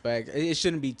what to expect. It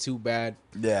shouldn't be too bad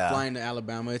flying to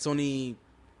Alabama. It's only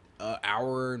an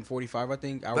hour and 45, I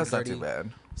think. Hour That's 30. not too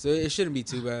bad. So, it shouldn't be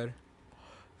too bad.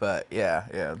 But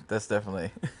yeah, that's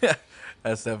definitely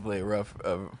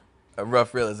a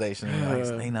rough realization. You know,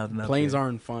 like, ain't nothing up Planes here.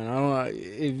 aren't fun. I don't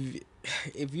know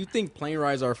if you think plane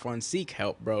rides are fun, seek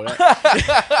help, bro.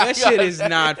 That shit is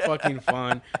not fucking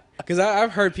fun. Because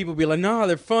I've heard people be like, nah,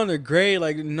 they're fun, they're great.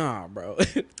 Like, nah, bro.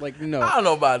 Like, no. I don't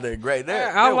know about they're great. I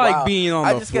they're like wild. being on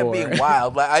I the just floor. kept being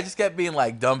wild. Like, I just kept being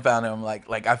like dumbfounded. I'm like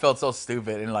I felt so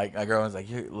stupid, and like my girl was like,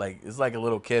 you're like, it's like a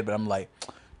little kid, but I'm like,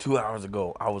 2 hours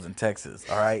ago I was in Texas.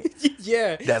 All right.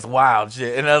 Yeah. That's wild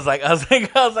shit. And I was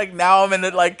like, now I'm in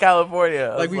like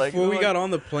California. Like before we got on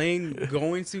the plane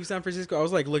going to San Francisco, I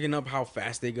was like looking up how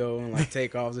fast they go and like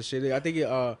takeoffs and shit. I think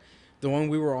the one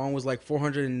we were on was like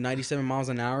 497 miles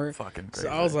an hour. Fucking crazy.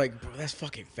 So I was like, bro, that's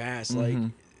fucking fast. Like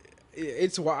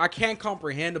it's I can't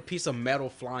comprehend a piece of metal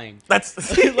flying. That's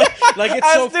like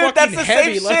it's so fucking that's the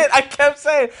heavy. same Like, shit I kept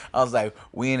saying. I was like,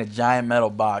 we in a giant metal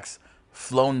box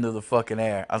flown through the fucking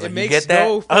air. I was like, you get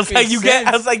that?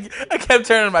 I was like, I kept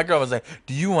turning to my girl. I was like,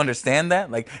 do you understand that?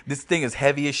 Like, this thing is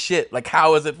heavy as shit. Like,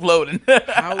 how is it floating?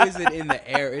 how is it in the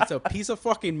air? It's a piece of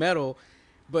fucking metal.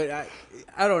 But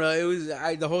I don't know. It was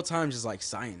the whole time just like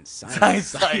science.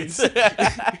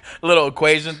 Little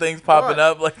equation things popping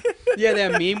up. Like, yeah,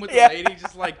 that meme with the lady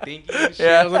just like thinking and shit.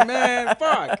 I was like, man,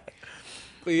 fuck.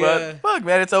 But fuck,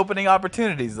 man, it's opening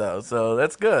opportunities though, so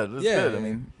that's good. That's good. I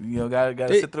mean, you know,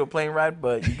 gotta sit through a plane ride,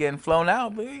 but you getting flown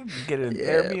out, but you get an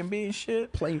Airbnb and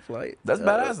shit. Plane flight. That's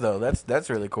badass though. That's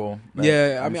really cool.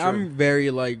 I'm very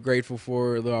like grateful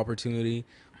for the opportunity.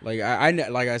 Like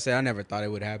like I said, I never thought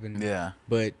it would happen. Yeah.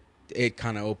 But it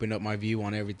kind of opened up my view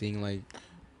on everything. Like,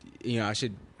 you know, I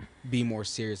should be more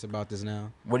serious about this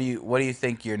now. What do you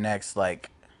think your next,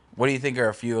 like, what do you think are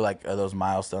a few like of those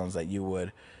milestones that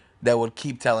would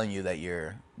keep telling you that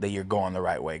you're going the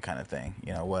right way, kind of thing?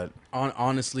 You know what?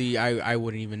 Honestly, I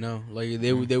wouldn't even know. Like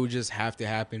they would just have to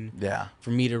happen. Yeah.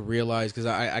 For me to realize, because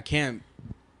I can't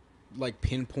like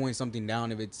pinpoint something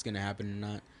down if it's gonna happen or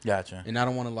not. Gotcha. And I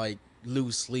don't want to like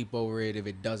lose sleep over it if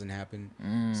it doesn't happen.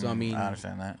 So I mean, I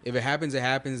understand that. If it happens, it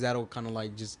happens. That'll kind of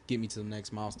like just get me to the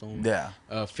next milestone. Yeah.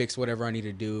 Fix whatever I need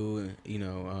to do. You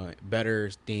know,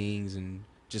 better things and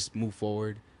just move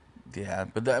forward. Yeah,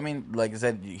 but I mean, like I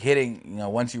said, hitting, you know,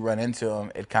 once you run into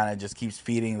them, it kind of just keeps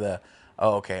feeding the,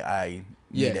 oh, okay, I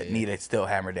need to still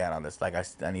hammer down on this. Like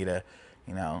I need to,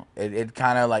 you know, it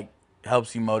kind of like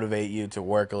helps you motivate you to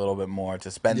work a little bit more,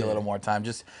 to spend a little more time,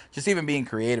 just even being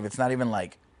creative. It's not even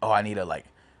like, oh, I need to like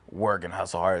work and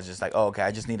hustle hard. It's just like, oh, okay,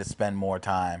 I just need to spend more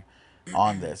time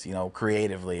on this, you know,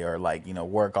 creatively, or like, you know,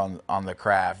 work on the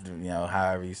craft, you know,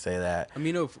 however you say that. I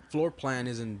mean, floor plan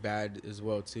isn't bad as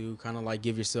well too. Kind of like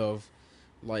give yourself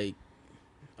like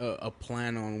a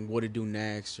plan on what to do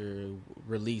next, or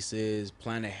releases,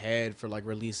 plan ahead for like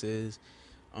releases,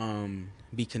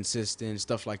 be consistent,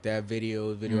 stuff like that,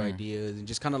 video ideas, and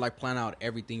just kind of like plan out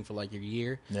everything for like your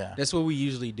year. Yeah. That's what we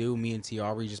usually do, me and T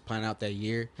Aubrey, just plan out that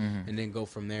year, Mm-hmm. and then go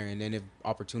from there. And then if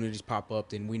opportunities pop up,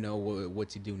 then we know what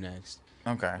to do next,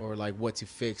 Okay. or like what to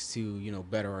fix to, you know,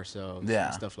 better ourselves, Yeah.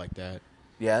 and stuff like that.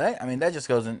 Yeah, I mean, that just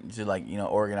goes into like, you know,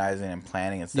 organizing and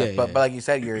planning and stuff. Yeah, But yeah. but like you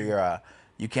said,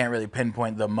 you can't really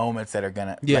pinpoint the moments that are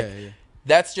gonna, Yeah, like, yeah.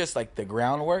 that's just like the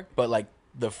groundwork. But like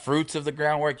the fruits of the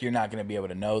groundwork, you're not gonna be able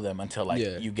to know them until like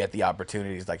Yeah. you get the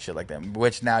opportunities, like shit like that.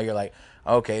 Which now you're like,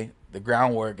 okay, the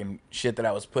groundwork and shit that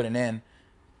I was putting in,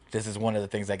 this is one of the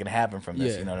things that can happen from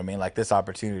this. Yeah. You know what I mean? Like, this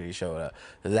opportunity showed up.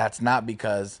 That's not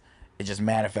because it just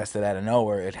manifested out of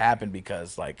nowhere. It happened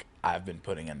because like I've been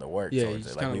putting in the work Yeah, you towards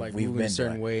just it. kind of Like, like we've moving been a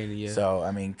certain doing. way, and yeah. So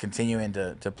I mean, continuing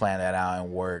to plan that out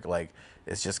and work, like,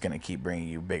 it's just gonna keep bringing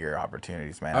you bigger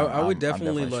opportunities, man. I would I'm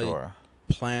definitely like sure.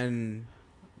 plan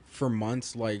for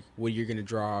months, like what you're gonna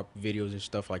drop videos and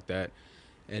stuff like that,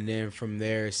 and then from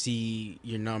there see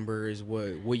your numbers,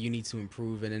 what you need to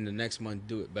improve, and then the next month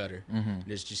do it better. Mm-hmm.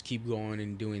 Just keep going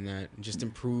and doing that, and just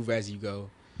improve as you go.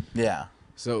 Yeah.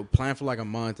 So plan for like a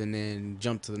month, and then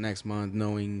jump to the next month,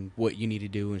 knowing what you need to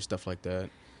do and stuff like that.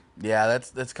 Yeah,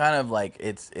 that's kind of like,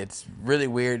 it's really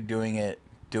weird doing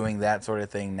that sort of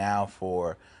thing now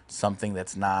for something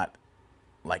that's not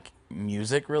like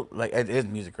like it is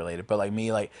music related, but like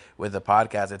me, like with the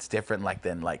podcast, it's different like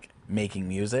than like making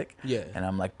music. Yeah, And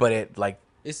I'm like, but it like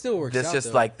it still works this out just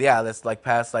though. like, yeah, this like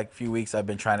past like few weeks I've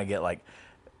been trying to get like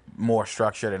more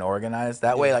structured and organized.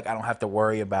 That way, Yeah. like, I don't have to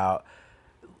worry about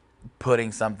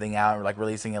putting something out or like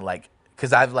releasing it, like,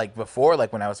 because I've like before,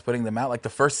 like when I was putting them out, like the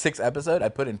first 6 episodes I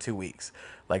put in 2 weeks.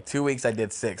 Like 2 weeks I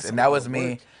did 6, That's and a that lot was of me.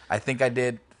 work. I think I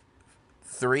did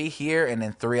 3 here, and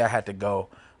then 3 I had to go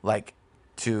like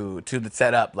to the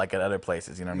setup like at other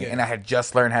places, you know what I mean? Yeah. And I had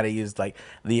just learned how to use like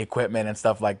the equipment and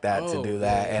stuff like that to Oh, do yeah,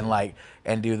 that, yeah. and like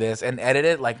and do this and edit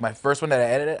it. Like my first one that I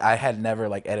edited, I had never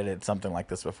like edited something like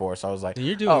this before, so I was like, And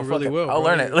you're doing oh, really fuck it, well, I'll bro.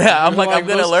 learn it. Yeah, I'm like, I'm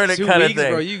gonna those learn it 2 kind of weeks,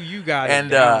 thing, bro. You got it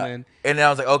and down, man. and then I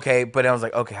was like, okay, but I was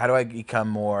like, okay, how do I become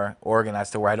more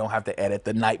organized to where I don't have to edit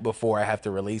the night before I have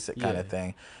to release it, kind Yeah. of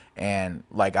thing. And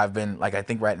like I've been like, I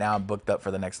think right now I'm booked up for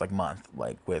the next like month,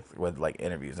 like with like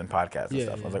interviews and podcasts and Yeah,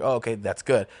 stuff. I was yeah. like, oh, okay, that's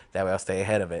good. That way I'll stay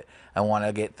ahead of it. I want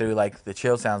to get through like the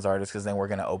Chill Sounds artists, because then we're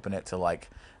gonna open it to like,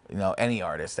 you know, any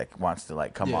artist that wants to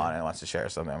like come Yeah. on and wants to share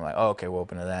something. I'm like, oh, okay, we'll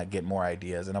open to that, get more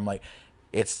ideas, and I'm like,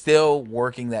 it's still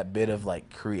working that bit of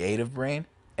like creative brain,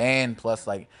 and plus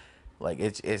like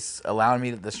it's allowing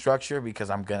me the structure, because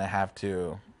I'm gonna have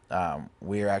to.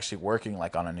 We're actually working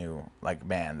like on a new like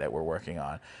band that we're working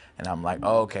on, and I'm like,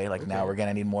 oh, okay, like now Okay. we're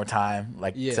gonna need more time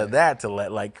like Yeah. to that, to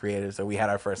let like creative. So we had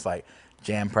our first like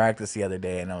jam practice the other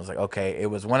day, and I was like, okay, it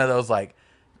was one of those like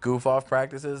goof off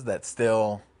practices that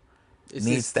still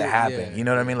needs to happen. Yeah, You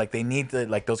know what I yeah. mean? Like they need to,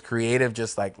 like those creative,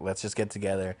 just like, let's just get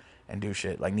together and do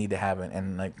shit, like, need to happen.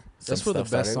 And like That's where the stuff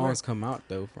started best to work. songs come out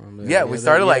though. From Yeah, we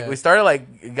started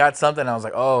like got something. I was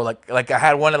like, oh, like I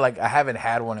had one of like, I haven't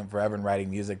had one in forever in writing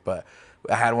music, but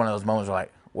I had one of those moments where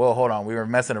like, whoa, hold on, we were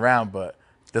messing around, but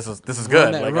this is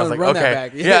good. that- Like I was like, run that okay,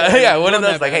 back. yeah, one of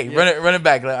Run those that like, back, hey, yeah. run it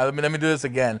back. Let me do this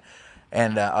again.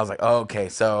 And I was like, oh, okay,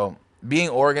 so being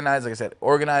organized, like I said,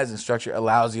 organized and structured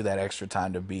allows you that extra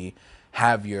time to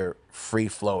have your free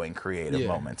flowing creative Yeah.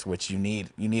 moments, which you need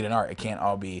in art. It can't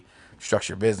all be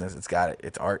structured business.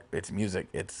 It's art, it's music,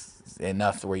 it's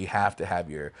enough to where you have to have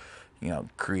your, you know,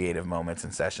 creative moments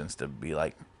and sessions to be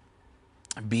like,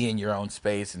 be in your own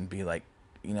space and be like,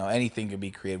 you know, anything could be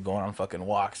creative, going on fucking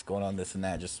walks, going on this and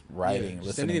that, just writing, just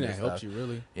listening anything to that stuff. helps you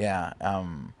really. Yeah.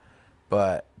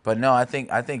 But no, I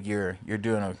think you're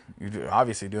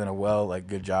obviously doing a like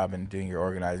good job in doing your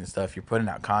organizing stuff. You're putting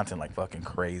out content like fucking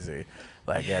crazy.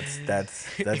 Like that's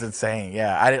insane.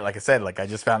 Yeah, I didn't, like I said, like I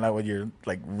just found out what your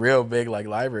like real big like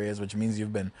library is, which means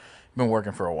you've been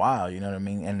working for a while. You know what I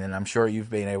mean? And then I'm sure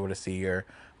you've been able to see your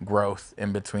growth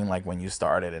in between like when you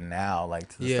started and now, like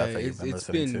to the stuff that you've been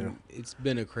listening to. It's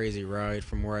been a crazy ride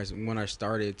from when I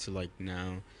started to like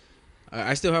now.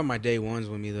 I still have my day ones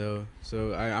with me though,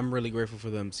 so I'm really grateful for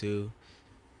them too.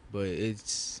 But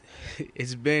it's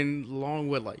been long.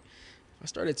 What, like I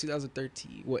started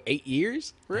 2013? What, 8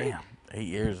 years? Right? Damn, 8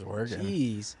 years of working.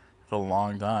 Jeez. It's a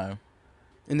long time.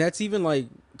 And that's even like,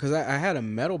 because I had a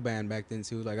metal band back then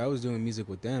too. Like I was doing music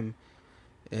with them,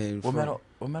 And What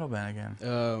metal band again?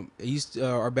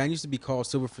 Our band used to be called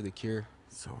Silver for the Cure.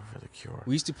 Silver for the Cure.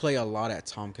 We used to play a lot at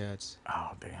Tomcats.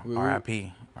 Oh damn.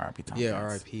 R.I.P. R.I.P. Tomcats. Yeah,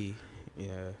 R.I.P.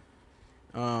 Yeah.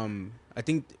 I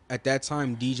think at that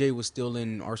time DJ was still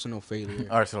in Arsenal Failure.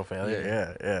 Arsenal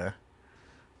Failure. Yeah.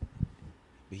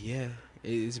 But yeah,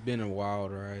 it's been a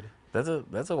wild ride.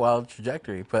 That's a wild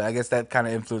trajectory, but I guess that kind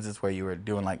of influences where you were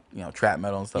doing like trap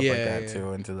metal and stuff like that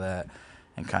too, into that,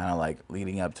 and kind of like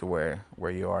leading up to where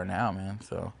you are now, man.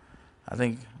 So, I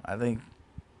think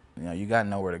you got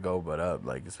nowhere to go but up,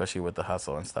 like especially with the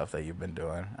hustle and stuff that you've been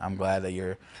doing. I'm glad that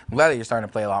you're starting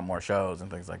to play a lot more shows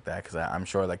and things like that, because I'm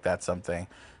sure like that's something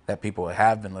that people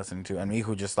have been listening to, and me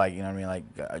who just like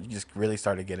just really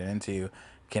started getting into you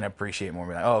can appreciate more.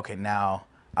 Be like, oh, okay, now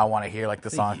I want to hear like the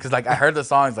song, because like I heard the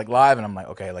songs like live and I'm like,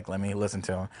 okay, like let me listen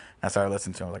to them. And I started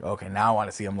listening to them. I was like, okay, now I want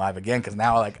to see them live again, because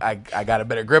now like I got a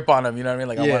better grip on them. You know what I mean?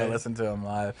 Like I want to listen to them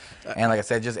live. And like I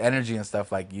said, just energy and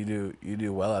stuff. Like you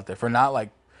do well out there.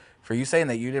 For you saying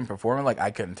that you didn't perform it, like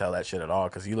I couldn't tell that shit at all,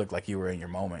 because you looked like you were in your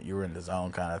moment. You were in the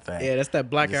zone kind of thing. Yeah, that's that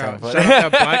blackout. Shout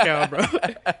out that blackout,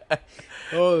 bro.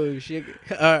 Oh shit!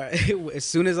 As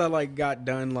soon as I like got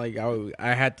done, like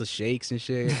I had the shakes and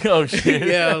shit. Oh shit!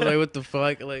 Yeah, I was like, what the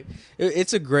fuck? Like,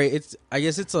 it's a great. I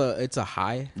guess it's a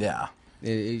high. Yeah.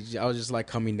 I was just like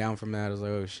coming down from that. I was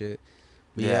like, oh shit.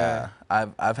 But yeah.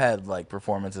 I've had like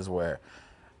performances where,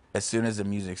 as soon as the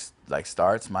music like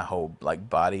starts, my whole like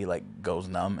body like goes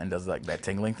numb and does like that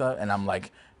tingling stuff, and I'm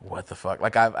like, what the fuck?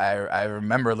 Like I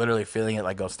remember literally feeling it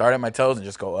like go start at my toes and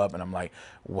just go up, and I'm like,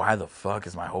 why the fuck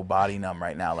is my whole body numb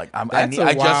right now? Like I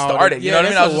just started. You know what I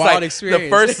mean? I was just like, experience. The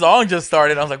first song just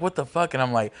started. I was like, what the fuck? And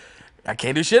I'm like, I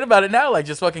can't do shit about it now. Like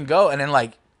just fucking go. And then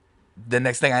like the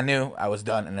next thing I knew, I was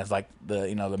done, and it's like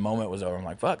the moment was over. I'm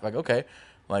like, fuck. Like okay,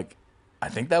 like I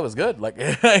think that was good. Like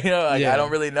I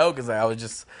don't really know, because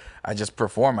I just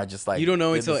perform. I just like, you don't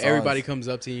know until everybody comes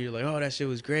up to you. You're like, oh, that shit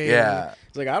was great. Yeah.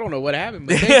 It's like, I don't know what happened,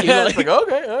 but thank you. It's like,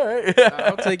 okay, all right.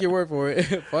 I'll take your word for it.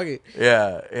 Fuck it.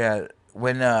 Yeah.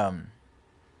 When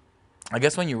I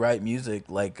guess when you write music,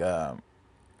 like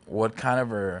what kind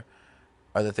of are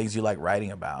the things you like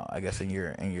writing about? I guess in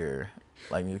your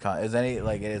like music, is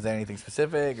there anything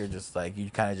specific, or just like you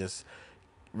kind of just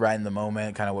write in the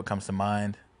moment, kind of what comes to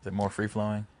mind? Is it more free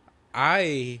flowing?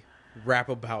 I rap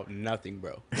about nothing,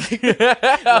 bro.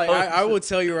 I will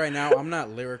tell you right now, I'm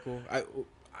not lyrical.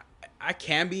 I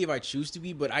can be if I choose to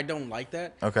be, but I don't like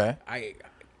that. Okay. I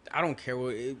don't care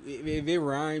what if it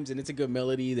rhymes and it's a good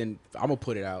melody, then I'm gonna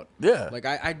put it out. Yeah. Like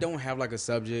I don't have like a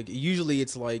subject. Usually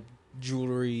it's like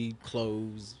jewelry,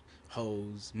 clothes,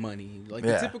 hoes, money, like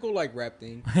the typical like rap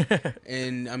thing.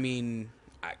 And I mean,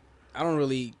 I don't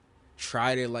really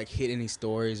try to like hit any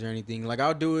stories or anything. Like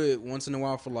I'll do it once in a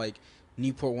while for like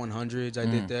Newport 100s. I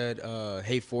did that.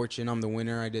 Hey Fortune, I'm the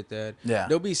winner. I did that. Yeah.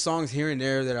 There'll be songs here and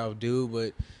there that I'll do,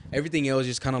 but everything else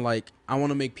just kind of like I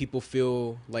want to make people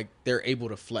feel like they're able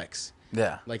to flex.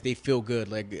 Yeah. Like they feel good.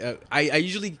 Like I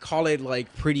usually call it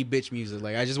like pretty bitch music.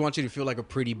 Like I just want you to feel like a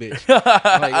pretty bitch.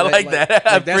 I like that.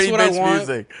 Like, that's what I want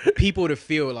music. People to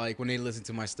feel like when they listen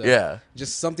to my stuff. Yeah.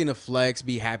 Just something to flex,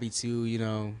 be happy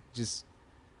to, just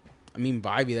I mean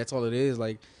vibey, that's all it is.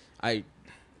 Like I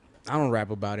don't rap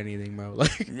about anything, bro.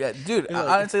 Like yeah, dude,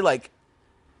 honestly, like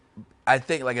I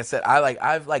think like I said,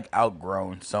 I've like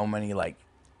outgrown so many like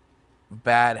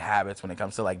bad habits when it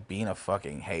comes to like being a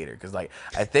fucking hater, because like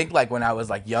I think like when I was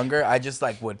like younger, I just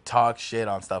like would talk shit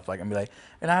on stuff like and be like,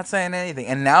 you're not saying anything,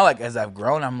 and now like as I've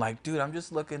grown, I'm like, dude, I'm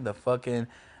just looking to fucking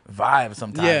vibe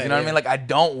sometimes. You know what I mean? Like I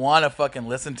don't want to fucking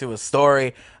listen to a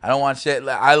story. I don't want shit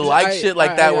like I like shit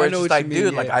like that where it's just like,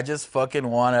 dude, like I just fucking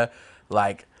want to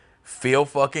like feel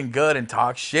fucking good and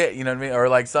talk shit, you know what I mean? Or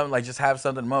like something like just have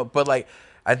something more. But like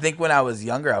I think when I was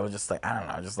younger, I was just like, I don't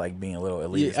know, just like being a little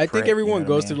elitist. Yeah, I think everyone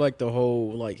goes through like the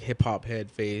whole like hip hop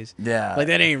head phase. Yeah, like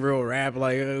that ain't real rap.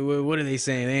 Like what are they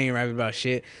saying? They ain't rapping about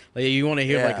shit. Like you want to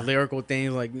hear like lyrical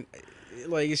things,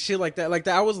 like shit like that. Like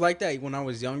that, I was like that when I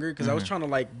was younger, because I was trying to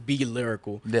like be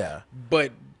lyrical. Yeah,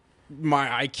 but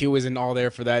my IQ isn't all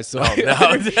there for that, so I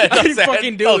didn't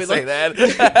fucking do it. Don't say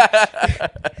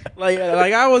that. like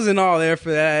I wasn't all there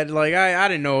for that. Like I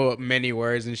didn't know many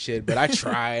words and shit, but I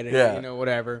tried. And,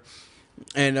 whatever.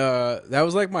 And that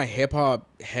was like my hip hop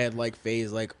head like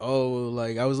phase. Like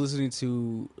like I was listening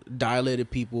to Dilated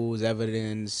People's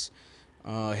Evidence,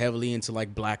 heavily into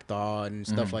like Black Thought and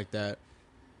stuff like that.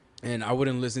 And I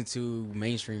wouldn't listen to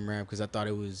mainstream rap because I thought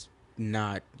it was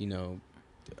not,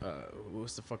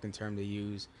 what's the fucking term they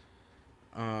use?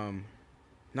 Not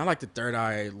like the third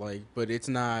eye, like, but it's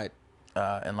not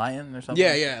enlightened or something.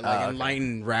 Yeah, like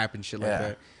enlightened rap and shit like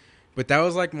that. But that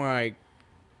was like my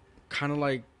kind of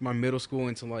like my middle school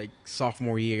into like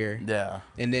sophomore year. Yeah.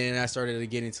 And then I started to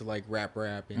get into like rap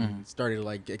and started to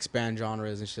like expand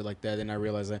genres and shit like that. Then I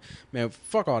realized that, man,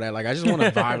 fuck all that. Like I just want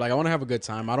to vibe. Like I want to have a good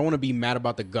time. I don't want to be mad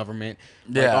about the government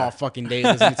like Yeah. all fucking day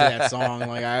listening to that song.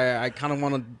 Like I kind of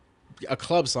want a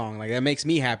club song like that makes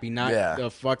me happy, not a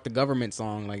fuck the government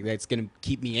song like that's gonna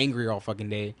keep me angry all fucking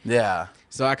day. Yeah.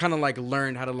 So I kind of like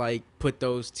learned how to like put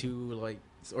those two like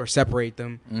or separate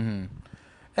them. Mm-hmm.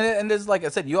 And there's, like I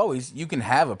said, you can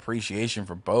have appreciation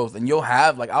for both, and you'll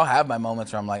have like I'll have my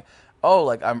moments where I'm like, oh,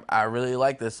 like I really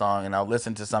like this song, and I'll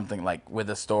listen to something like with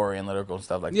a story and lyrical and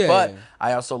stuff like. Yeah. But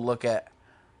I also look at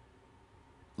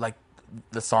like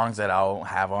the songs that I'll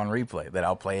have on replay that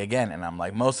I'll play again, and I'm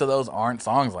like, most of those aren't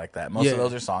songs like that. Most of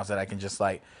those are songs that I can just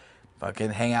like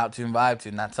fucking hang out to and vibe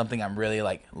to. Not something I'm really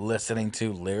like listening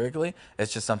to lyrically.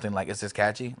 It's just something like, is this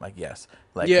catchy? Like, yes.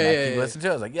 Like, can I keep listening to it?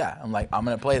 I was like, yeah. I'm like, I'm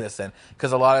gonna play this then,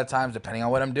 because a lot of times, depending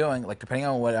on what I'm doing, like depending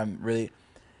on what I'm really,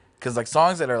 because like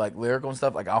songs that are like lyrical and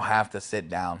stuff, like I'll have to sit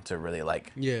down to really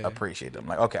like appreciate them.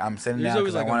 Like, okay, I'm sitting down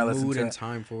because like I want to listen mood to and it.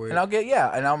 time for it. And I'll get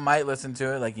and I might listen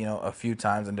to it like, you know, a few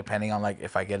times, and depending on like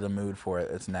if I get the mood for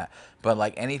it, it's not. But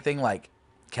like anything like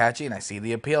catchy, and I see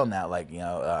the appeal now. Like, you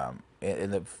know,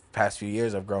 in the past few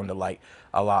years, I've grown to like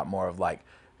a lot more of like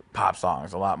pop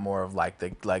songs, a lot more of like the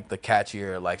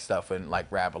catchier like stuff, and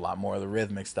like rap, a lot more of the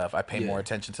rhythmic stuff. I pay more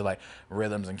attention to like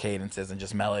rhythms and cadences and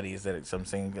just melodies that I'm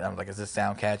singing. I'm like, does this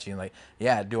sound catchy? And like,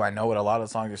 yeah, do I know what a lot of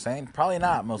the songs are saying? Probably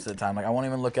not most of the time. Like, I won't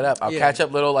even look it up. I'll catch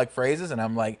up little like phrases, and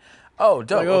I'm like, oh,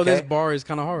 dope. Like, oh, this bar is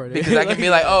kind of hard. Because I can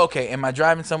be like, oh, okay, am I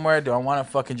driving somewhere? Do I want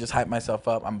to fucking just hype myself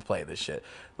up? I'm gonna play this shit.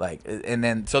 Like, and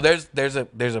then so there's a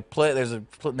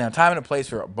now time and a place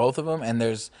for both of them, and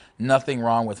there's nothing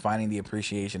wrong with finding the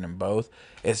appreciation in both.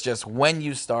 It's just when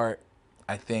you start,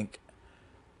 I think,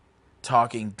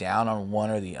 talking down on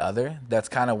one or the other, that's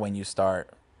kind of when you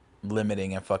start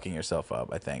limiting and fucking yourself up.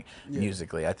 I think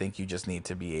musically, I think you just need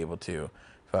to be able to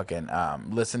fucking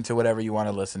listen to whatever you want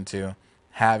to listen to.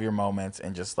 Have your moments,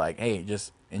 and just like, hey,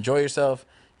 just enjoy yourself.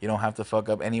 You don't have to fuck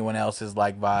up anyone else's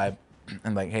like vibe.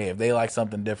 And like, hey, if they like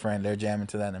something different, they're jamming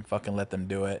to that, and fucking let them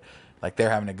do it. Like, they're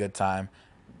having a good time.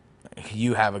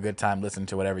 You have a good time listening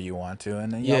to whatever you want to,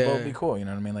 and then y'all both be cool. You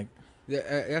know what I mean? Like,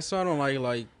 that's why I don't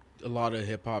like a lot of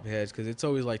hip hop heads, because it's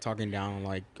always like talking down on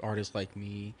like artists like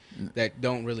me that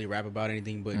don't really rap about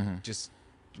anything, but just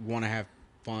want to have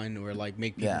fun or like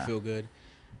make people feel good.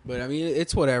 But I mean,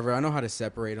 it's whatever. I know how to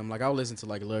separate them. Like, I'll listen to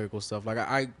like lyrical stuff. Like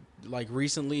I like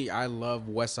recently, I love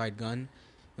West Side Gun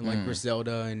and like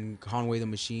Griselda and Conway the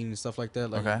Machine and stuff like that.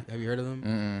 Like, have you heard of them?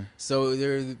 Mm-mm. So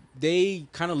they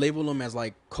kind of label them as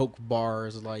like coke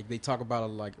bars. Like, they talk about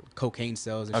like cocaine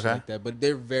sales and shit like that. But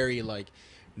they're very like,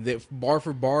 bar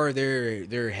for bar,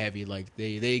 they're heavy. Like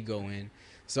they go in.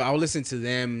 So I'll listen to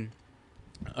them.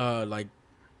 Like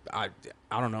I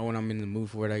don't know, when I'm in the mood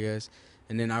for it, I guess.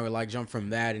 And then I would like jump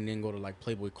from that and then go to like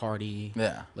Playboy Cardi.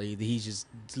 Yeah. Like, he's just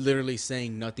literally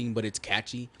saying nothing, but it's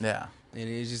catchy. Yeah. And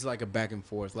it's just like a back and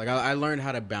forth. Like, I learned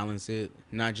how to balance it,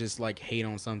 not just like hate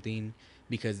on something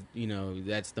because, you know,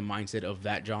 that's the mindset of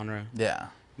that genre. Yeah.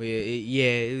 But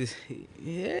yeah,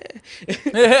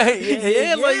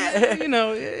 like, you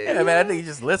know. Yeah, man, I think you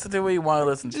just listen to what you want to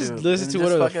listen to. Just listen to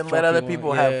what fucking let other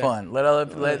people have fun. Let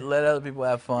other people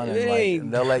have fun, and like,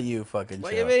 they'll let you fucking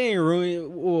like, chill. if it ain't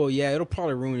ruin, well, yeah, it'll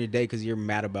probably ruin your day because you're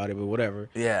mad about it, but whatever.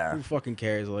 Yeah. Who fucking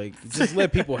cares? Like, just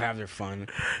let people have their fun.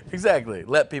 Exactly.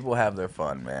 Let people have their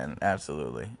fun, man.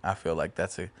 Absolutely. I feel like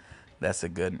that's a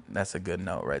good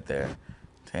note right there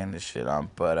to end this shit on.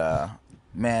 But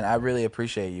man, I really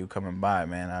appreciate you coming by,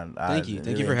 man. Thank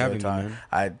you for having me, man.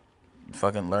 I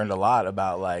fucking learned a lot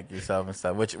about like yourself and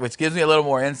stuff, which gives me a little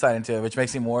more insight into it, which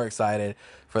makes me more excited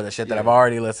for the shit that I've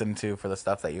already listened to, for the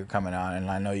stuff that you're coming on. And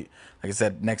I know you, like I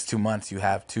said, next 2 months you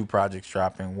have 2 projects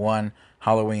dropping. One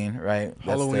Halloween, right?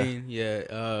 Halloween,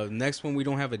 next one we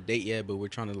don't have a date yet, but we're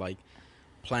trying to like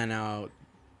plan out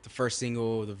the first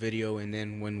single, the video, and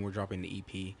then when we're dropping the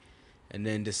EP. And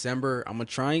then December, I'm going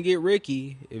to try and get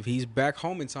Ricky, if he's back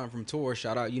home in time from tour.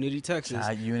 Shout out Unity, Texas.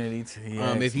 Shout out Unity,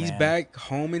 if he's back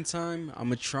home in time, I'm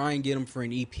going to try and get him for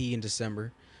an EP in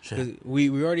December. Cause we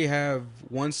already have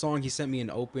one song. He sent me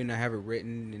an open. I have it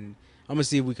written. And I'm going to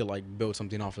see if we could like build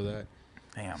something off of that.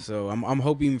 Damn. So I'm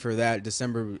hoping for that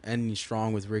December ending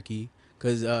strong with Ricky.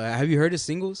 Because have you heard his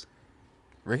singles?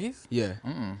 Ricky's? Yeah.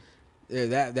 Mm-mm.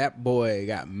 Yeah, that boy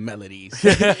got melodies.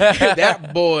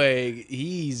 That boy,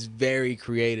 he's very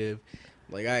creative.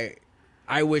 Like,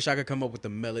 I wish I could come up with the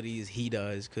melodies he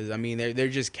does, because I mean they're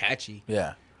just catchy.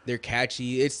 Yeah. They're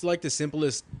catchy. It's like the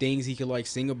simplest things he could like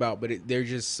sing about, but they're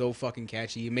just so fucking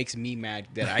catchy. It makes me mad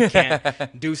that I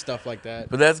can't do stuff like that.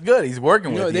 But that's good. He's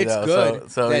working with you, That's though.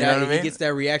 good. So that you know what I mean? he gets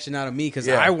that reaction out of me because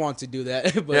Yeah. I want to do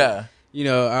that. But, Yeah. you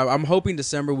know, I'm hoping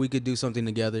December we could do something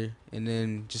together and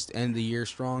then just end the year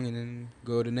strong and then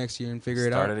go to next year and figure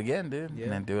it out. Start it again, dude. Yeah.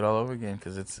 And then do it all over again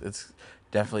because it's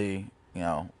definitely, you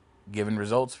know, giving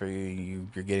results for you.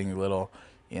 You're getting your little,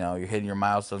 you know, you're hitting your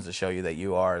milestones to show you that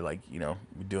you are, like, you know,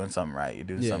 you're doing something right. You're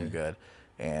doing something good.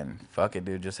 And fuck it,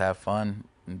 dude. Just have fun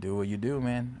and do what you do,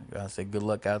 man. I gotta say good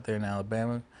luck out there in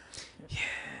Alabama. Yeah.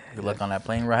 Good luck on that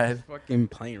plane ride. Fucking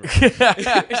plane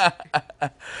ride.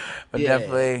 But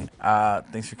definitely,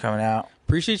 thanks for coming out.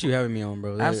 Appreciate you having me on,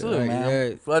 bro. Absolutely, man.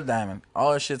 Yeah. Vlud Diamond.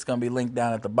 All our shit's gonna be linked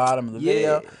down at the bottom of the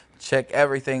video. Check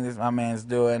everything that my man's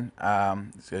doing.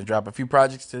 He's gonna drop a few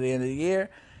projects to the end of the year,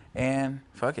 and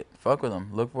fuck it, fuck with him.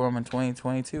 Look for him in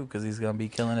 2022 because he's gonna be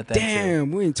killing it.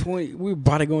 Damn, we're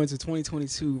about to go into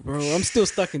 2022, bro. I'm still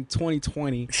stuck in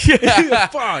 2020.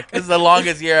 Fuck, it's the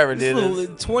longest year ever,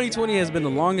 dude. 2020 has been the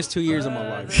longest 2 years of my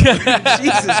life.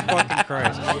 Jesus fucking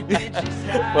Christ.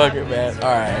 Fuck it, man. All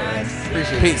right, man.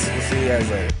 Appreciate it. Peace. We'll see you guys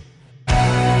later.